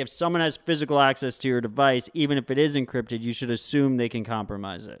 like if someone has physical access to your device, even if it is encrypted, you should assume they can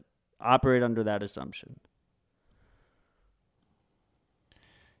compromise it. Operate under that assumption.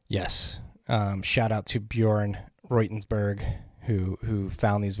 Yes. Shout out to Bjorn Reutensberg who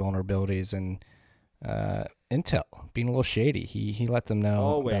found these vulnerabilities, and Intel being a little shady. He let them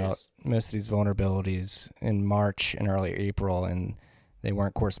know about most of these vulnerabilities in March and early April, and they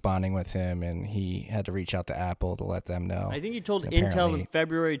weren't corresponding with him, and he had to reach out to Apple to let them know. I think he told Intel on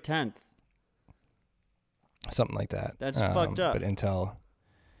February 10th. Something like that. That's fucked up. But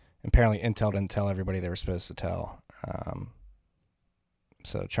apparently Intel didn't tell everybody they were supposed to tell.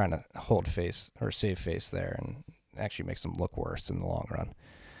 So trying to hold face or save face there and actually makes them look worse in the long run.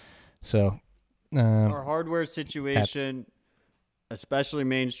 So our hardware situation, especially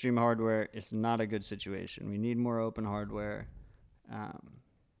mainstream hardware, is not a good situation. We need more open hardware.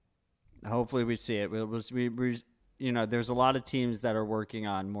 Hopefully we see it. There's a lot of teams that are working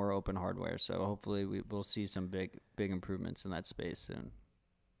on more open hardware, so hopefully we'll see some big improvements in that space soon.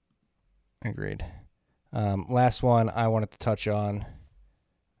 Agreed. Last one I wanted to touch on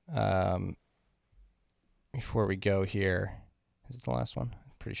before we go here. Is it the last one?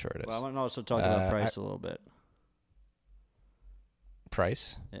 I'm pretty sure it is. Well, I want to also talk about price a little bit.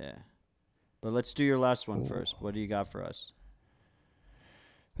 Price? Yeah. But let's do your last one first. What do you got for us?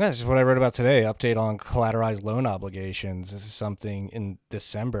 That's just what I wrote about today. Update on collateralized loan obligations. This is something in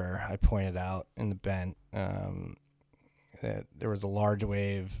December I pointed out in the Bent that there was a large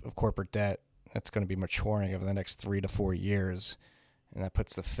wave of corporate debt that's going to be maturing over the next 3 to 4 years. And that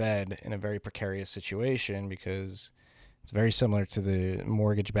puts the Fed in a very precarious situation because it's very similar to the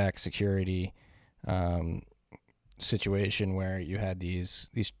mortgage-backed security situation where you had these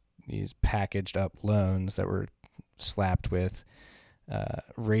packaged up loans that were slapped with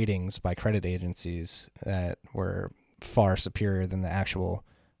ratings by credit agencies that were far superior than the actual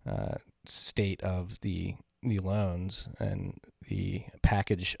state of the loans and the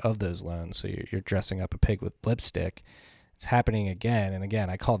package of those loans. So you're dressing up a pig with lipstick. It's happening again and again.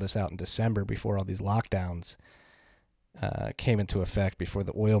 I called this out in December before all these lockdowns came into effect, before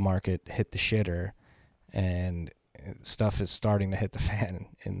the oil market hit the shitter, and stuff is starting to hit the fan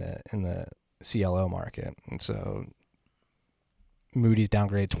in the CLO market. And so Moody's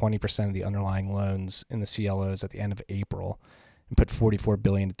downgraded 20% of the underlying loans in the CLOs at the end of April and put $44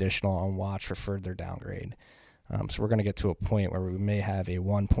 billion additional on watch for further downgrade. So we're going to get to a point where we may have a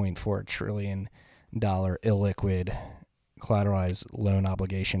 $1.4 trillion illiquid collateralized loan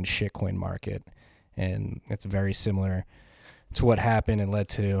obligation shitcoin market. And it's very similar to what happened and led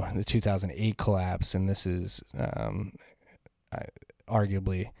to the 2008 collapse. And this is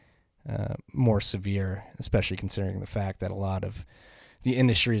arguably more severe, especially considering the fact that a lot of the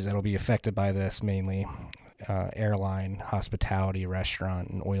industries that will be affected by this, mainly airline, hospitality, restaurant,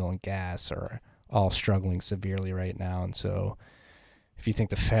 and oil and gas, are all struggling severely right now. And so if you think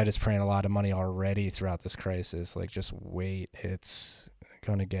the Fed is printing a lot of money already throughout this crisis, like, just wait. It's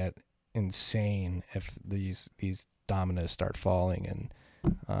going to get insane if these dominoes start falling. And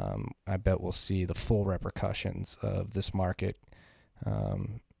I bet we'll see the full repercussions of this market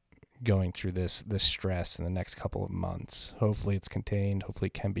going through this stress in the next couple of months. Hopefully it's contained. Hopefully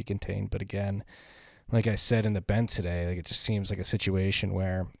it can be contained. But again, like I said in the Bent today, like, it just seems like a situation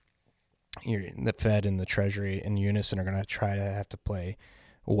where the Fed and the Treasury in unison are going to have to play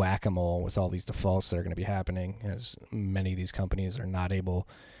whack-a-mole with all these defaults that are going to be happening, as many of these companies are not able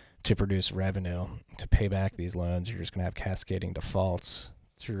to produce revenue to pay back these loans. You're just going to have cascading defaults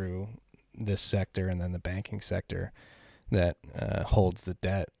through this sector and then the banking sector that holds the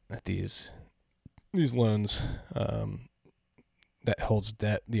debt that these loans that holds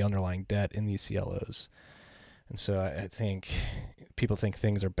debt, the underlying debt in these CLOs. And so I think people think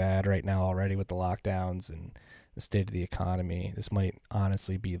things are bad right now already with the lockdowns and the state of the economy, this might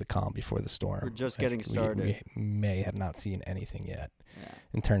honestly be the calm before the storm. We're just getting started. We may have not seen anything yet Yeah.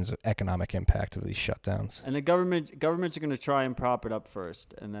 in terms of economic impact of these shutdowns. And the governments are going to try and prop it up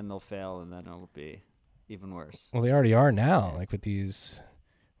first, and then they'll fail, and then it'll be even worse. Well, they already are now, like with these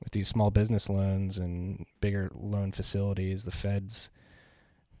small business loans and bigger loan facilities. The Fed's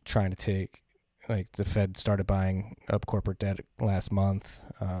trying to take, like the Fed started buying up corporate debt last month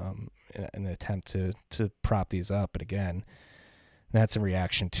in an attempt to prop these up. But again, that's in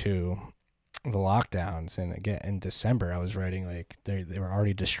reaction to the lockdowns. And again, in December, I was writing like they were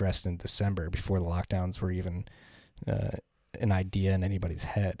already distressed in December before the lockdowns were even an idea in anybody's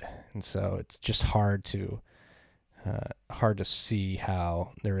head. And so it's just hard to see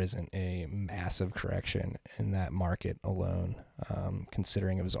how there isn't a massive correction in that market alone,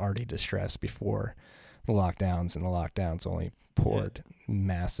 considering it was already distressed before the lockdowns, and the lockdowns only poured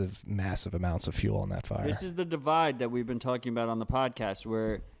massive amounts of fuel on that fire. This is the divide that we've been talking about on the podcast,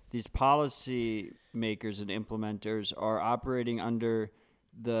 where these policy makers and implementers are operating under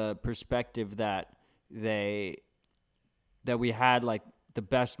the perspective that we had like the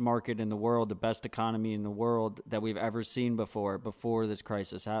best market in the world, the best economy in the world that we've ever seen before this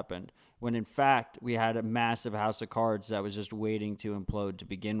crisis happened, when in fact we had a massive house of cards that was just waiting to implode to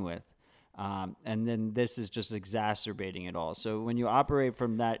begin with. And then this is just exacerbating it all. So when you operate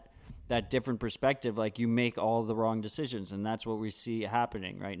from that different perspective, like you make all the wrong decisions, and that's what we see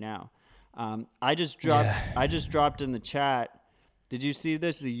happening right now. I just dropped in the chat. Did you see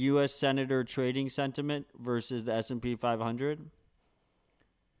this? The U.S. Senator trading sentiment versus the S&P 500.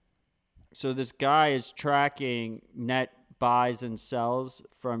 So this guy is tracking net buys and sells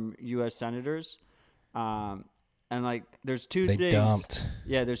from U.S. senators. And like, there's two things. They dumped.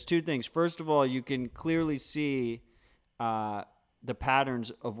 Yeah, there's two things. First of all, you can clearly see the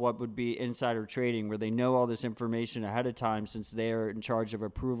patterns of what would be insider trading, where they know all this information ahead of time since they're in charge of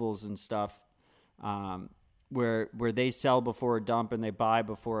approvals and stuff, where they sell before a dump and they buy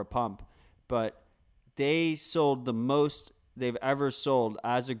before a pump. But they sold the most they've ever sold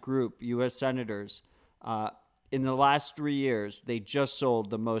as a group, U.S. senators. In the last 3 years, they just sold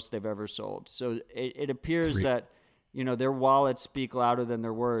the most they've ever sold. So it appears that, their wallets speak louder than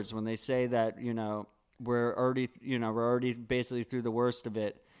their words when they say that, we're already basically through the worst of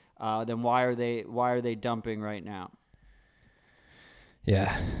it. Then why are they dumping right now?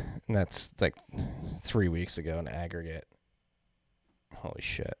 Yeah, and that's like 3 weeks ago in aggregate. Holy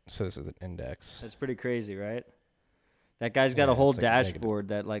shit! So this is an index. That's pretty crazy, right? That guy's got a whole dashboard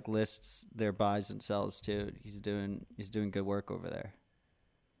that like lists their buys and sells too. He's doing good work over there.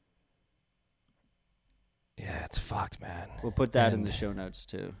 Yeah, it's fucked, man. We'll put that in the show notes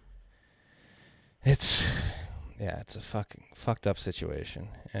too. It's a fucking fucked up situation.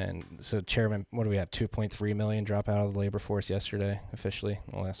 And so, Chairman, what do we have? 2.3 million drop out of the labor force yesterday, officially,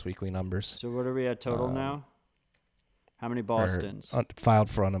 the last weekly numbers. So what are we at total now? How many Bostons? Filed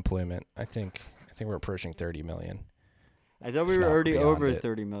for unemployment. I think we're approaching 30 million. I thought we were already over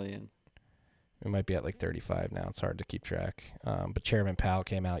 30 million. We might be at like 35 now. It's hard to keep track. But Chairman Powell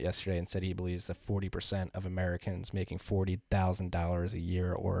came out yesterday and said he believes that 40% of Americans making $40,000 a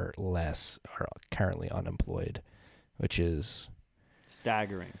year or less are currently unemployed, which is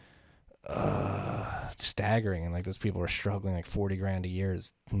staggering. Staggering. And like those people are struggling. Like 40 grand a year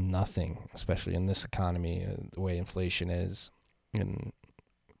is nothing, especially in this economy, the way inflation is and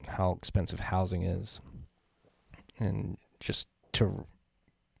how expensive housing is. And just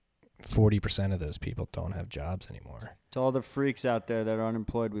 40% of those people don't have jobs anymore. To all the freaks out there that are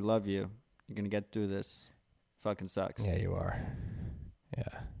unemployed, we love you. You're going to get through this. Fucking sucks. Yeah, you are.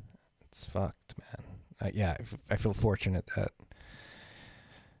 Yeah. It's fucked, man. I feel fortunate that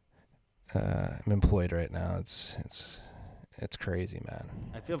I'm employed right now. It's crazy, man.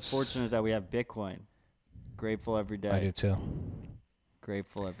 I feel fortunate that we have Bitcoin. Grateful every day. I do too.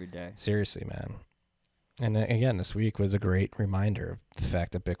 Grateful every day. Seriously, man. And again, this week was a great reminder of the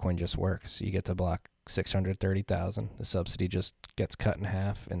fact that Bitcoin just works. You get to block 630,000. The subsidy just gets cut in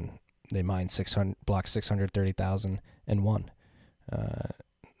half, and they block 630,001.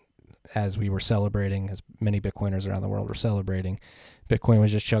 As we were celebrating, as many Bitcoiners around the world were celebrating, Bitcoin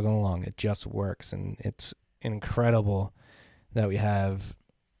was just chugging along. It just works, and it's incredible that we have.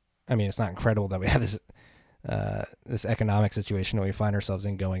 I mean, it's not incredible that we have this economic situation that we find ourselves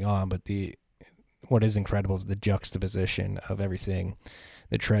in going on, but what is incredible is the juxtaposition of everything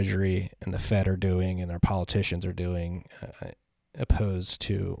the Treasury and the Fed are doing and our politicians are doing opposed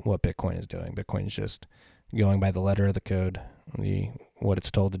to what Bitcoin is doing. Bitcoin is just going by the letter of the code, what it's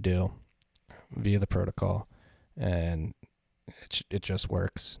told to do via the protocol, and it just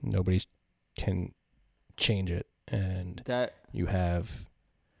works. Nobody can change it, and That you have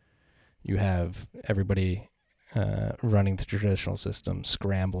everybody running the traditional system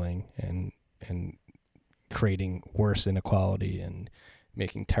scrambling and creating worse inequality and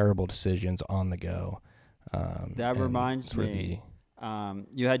making terrible decisions on the go. That reminds me.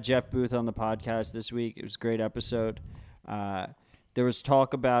 You had Jeff Booth on the podcast this week. It was a great episode. There was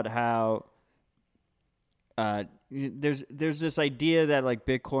talk about how there's this idea that like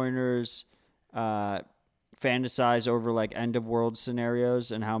Bitcoiners fantasize over like end of world scenarios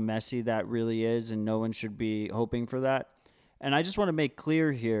and how messy that really is, and no one should be hoping for that. And I just want to make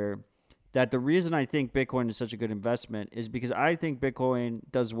clear here that the reason I think Bitcoin is such a good investment is because I think Bitcoin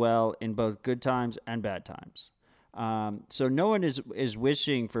does well in both good times and bad times. So no one is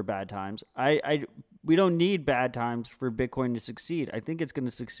wishing for bad times. We don't need bad times for Bitcoin to succeed. I think it's going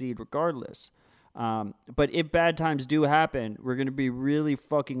to succeed regardless. But if bad times do happen, we're going to be really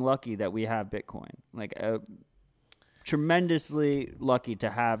fucking lucky that we have Bitcoin. Like tremendously lucky to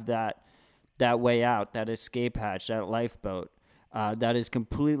have that way out, that escape hatch, that lifeboat. That is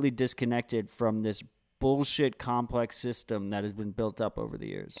completely disconnected from this bullshit complex system that has been built up over the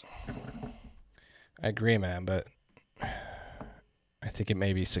years. I agree, man, but I think it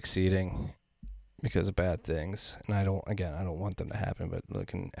may be succeeding because of bad things. And I don't want them to happen, but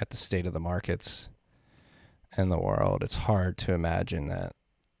looking at the state of the markets and the world, it's hard to imagine that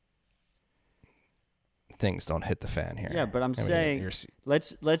things don't hit the fan here. Yeah, but I'm saying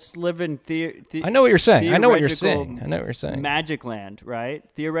let's live in I know what you're saying. I know what you're saying. Magic land, right?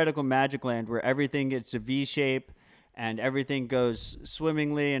 Theoretical magic land where everything gets a V shape and everything goes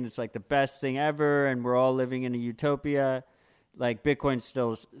swimmingly and it's like the best thing ever and we're all living in a utopia. Like Bitcoin's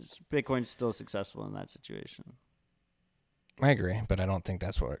still successful in that situation. I agree, but I don't think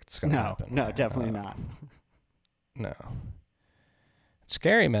that's what's going to happen. No, definitely not. No. It's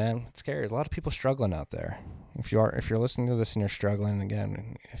scary, man. It's scary. There's a lot of people struggling out there. If you're listening to this and you're struggling,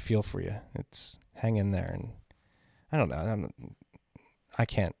 again, I feel for you. It's hang in there, and I don't know. I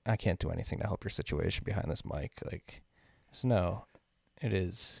can't do anything to help your situation behind this mic. Like, it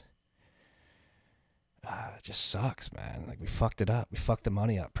is. It just sucks, man. Like we fucked it up. We fucked the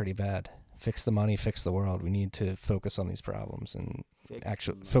money up pretty bad. Fix the money, fix the world. We need to focus on these problems and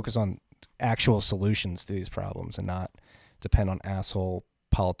focus on actual solutions to these problems and not depend on asshole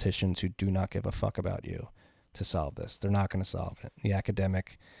politicians who do not give a fuck about you to solve this. They're not going to solve it. The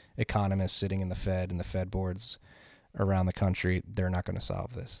academic economists sitting in the Fed and the Fed boards around the country, they're not going to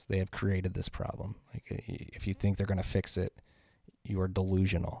solve this. They have created this problem. Like if you think they're going to fix it, you are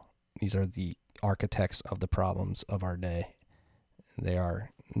delusional. These are the architects of the problems of our day. They are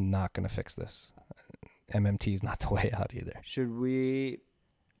not going to fix this. MMT is not the way out either. Should we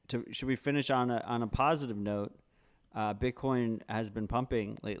finish on a positive note? Bitcoin has been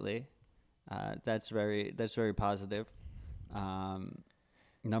pumping lately. That's very positive.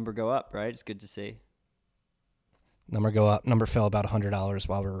 Number go up, right? It's good to see. Number go up. Number fell about $100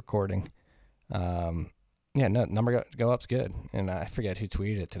 while we're recording. Number go up's good. And I forget who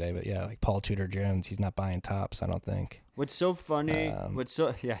tweeted it today, but yeah, like Paul Tudor Jones, he's not buying tops, I don't think. What's so funny? I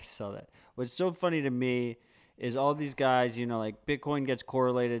saw that. What's so funny to me is all these guys, like Bitcoin gets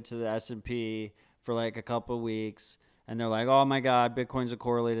correlated to the S&P for like a couple of weeks, and they're like, "Oh my God, Bitcoin's a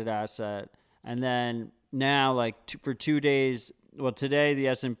correlated asset." And then now, like for 2 days, well, today the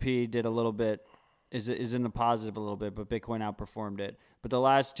S&P did a little bit, is in the positive a little bit, but Bitcoin outperformed it. But the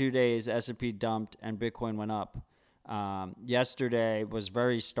last 2 days, S&P dumped and Bitcoin went up. Yesterday was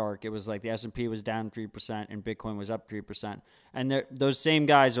very stark. It was like the S&P was down 3% and Bitcoin was up 3%. And those same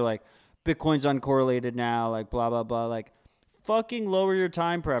guys are like, Bitcoin's uncorrelated now, like blah, blah, blah. Like, fucking lower your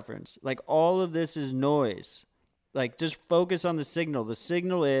time preference. Like, all of this is noise. Like, just focus on the signal. The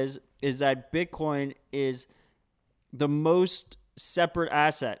signal is that Bitcoin is the most separate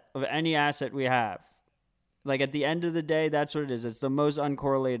asset of any asset we have. Like, at the end of the day, that's what it is. It's the most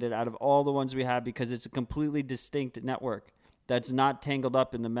uncorrelated out of all the ones we have because it's a completely distinct network that's not tangled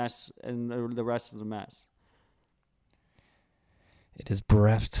up in the mess and the rest of the mess. It is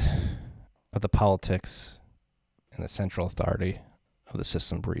bereft of the politics and the central authority of the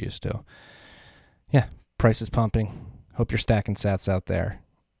system we're used to. Yeah, price is pumping. Hope you're stacking sats out there.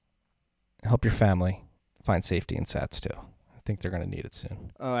 Help your family find safety in sats too. I think they're going to need it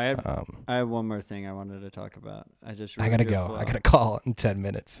soon. Oh, I have one more thing I wanted to talk about. I got to go. I got to call in 10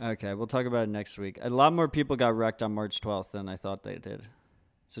 minutes. Okay, we'll talk about it next week. A lot more people got wrecked on March 12th than I thought they did.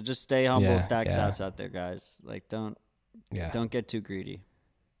 So just stay humble, stack sats out there, guys. Like, don't get too greedy.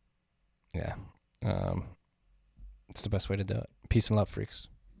 Yeah. It's the best way to do it. Peace and love, freaks.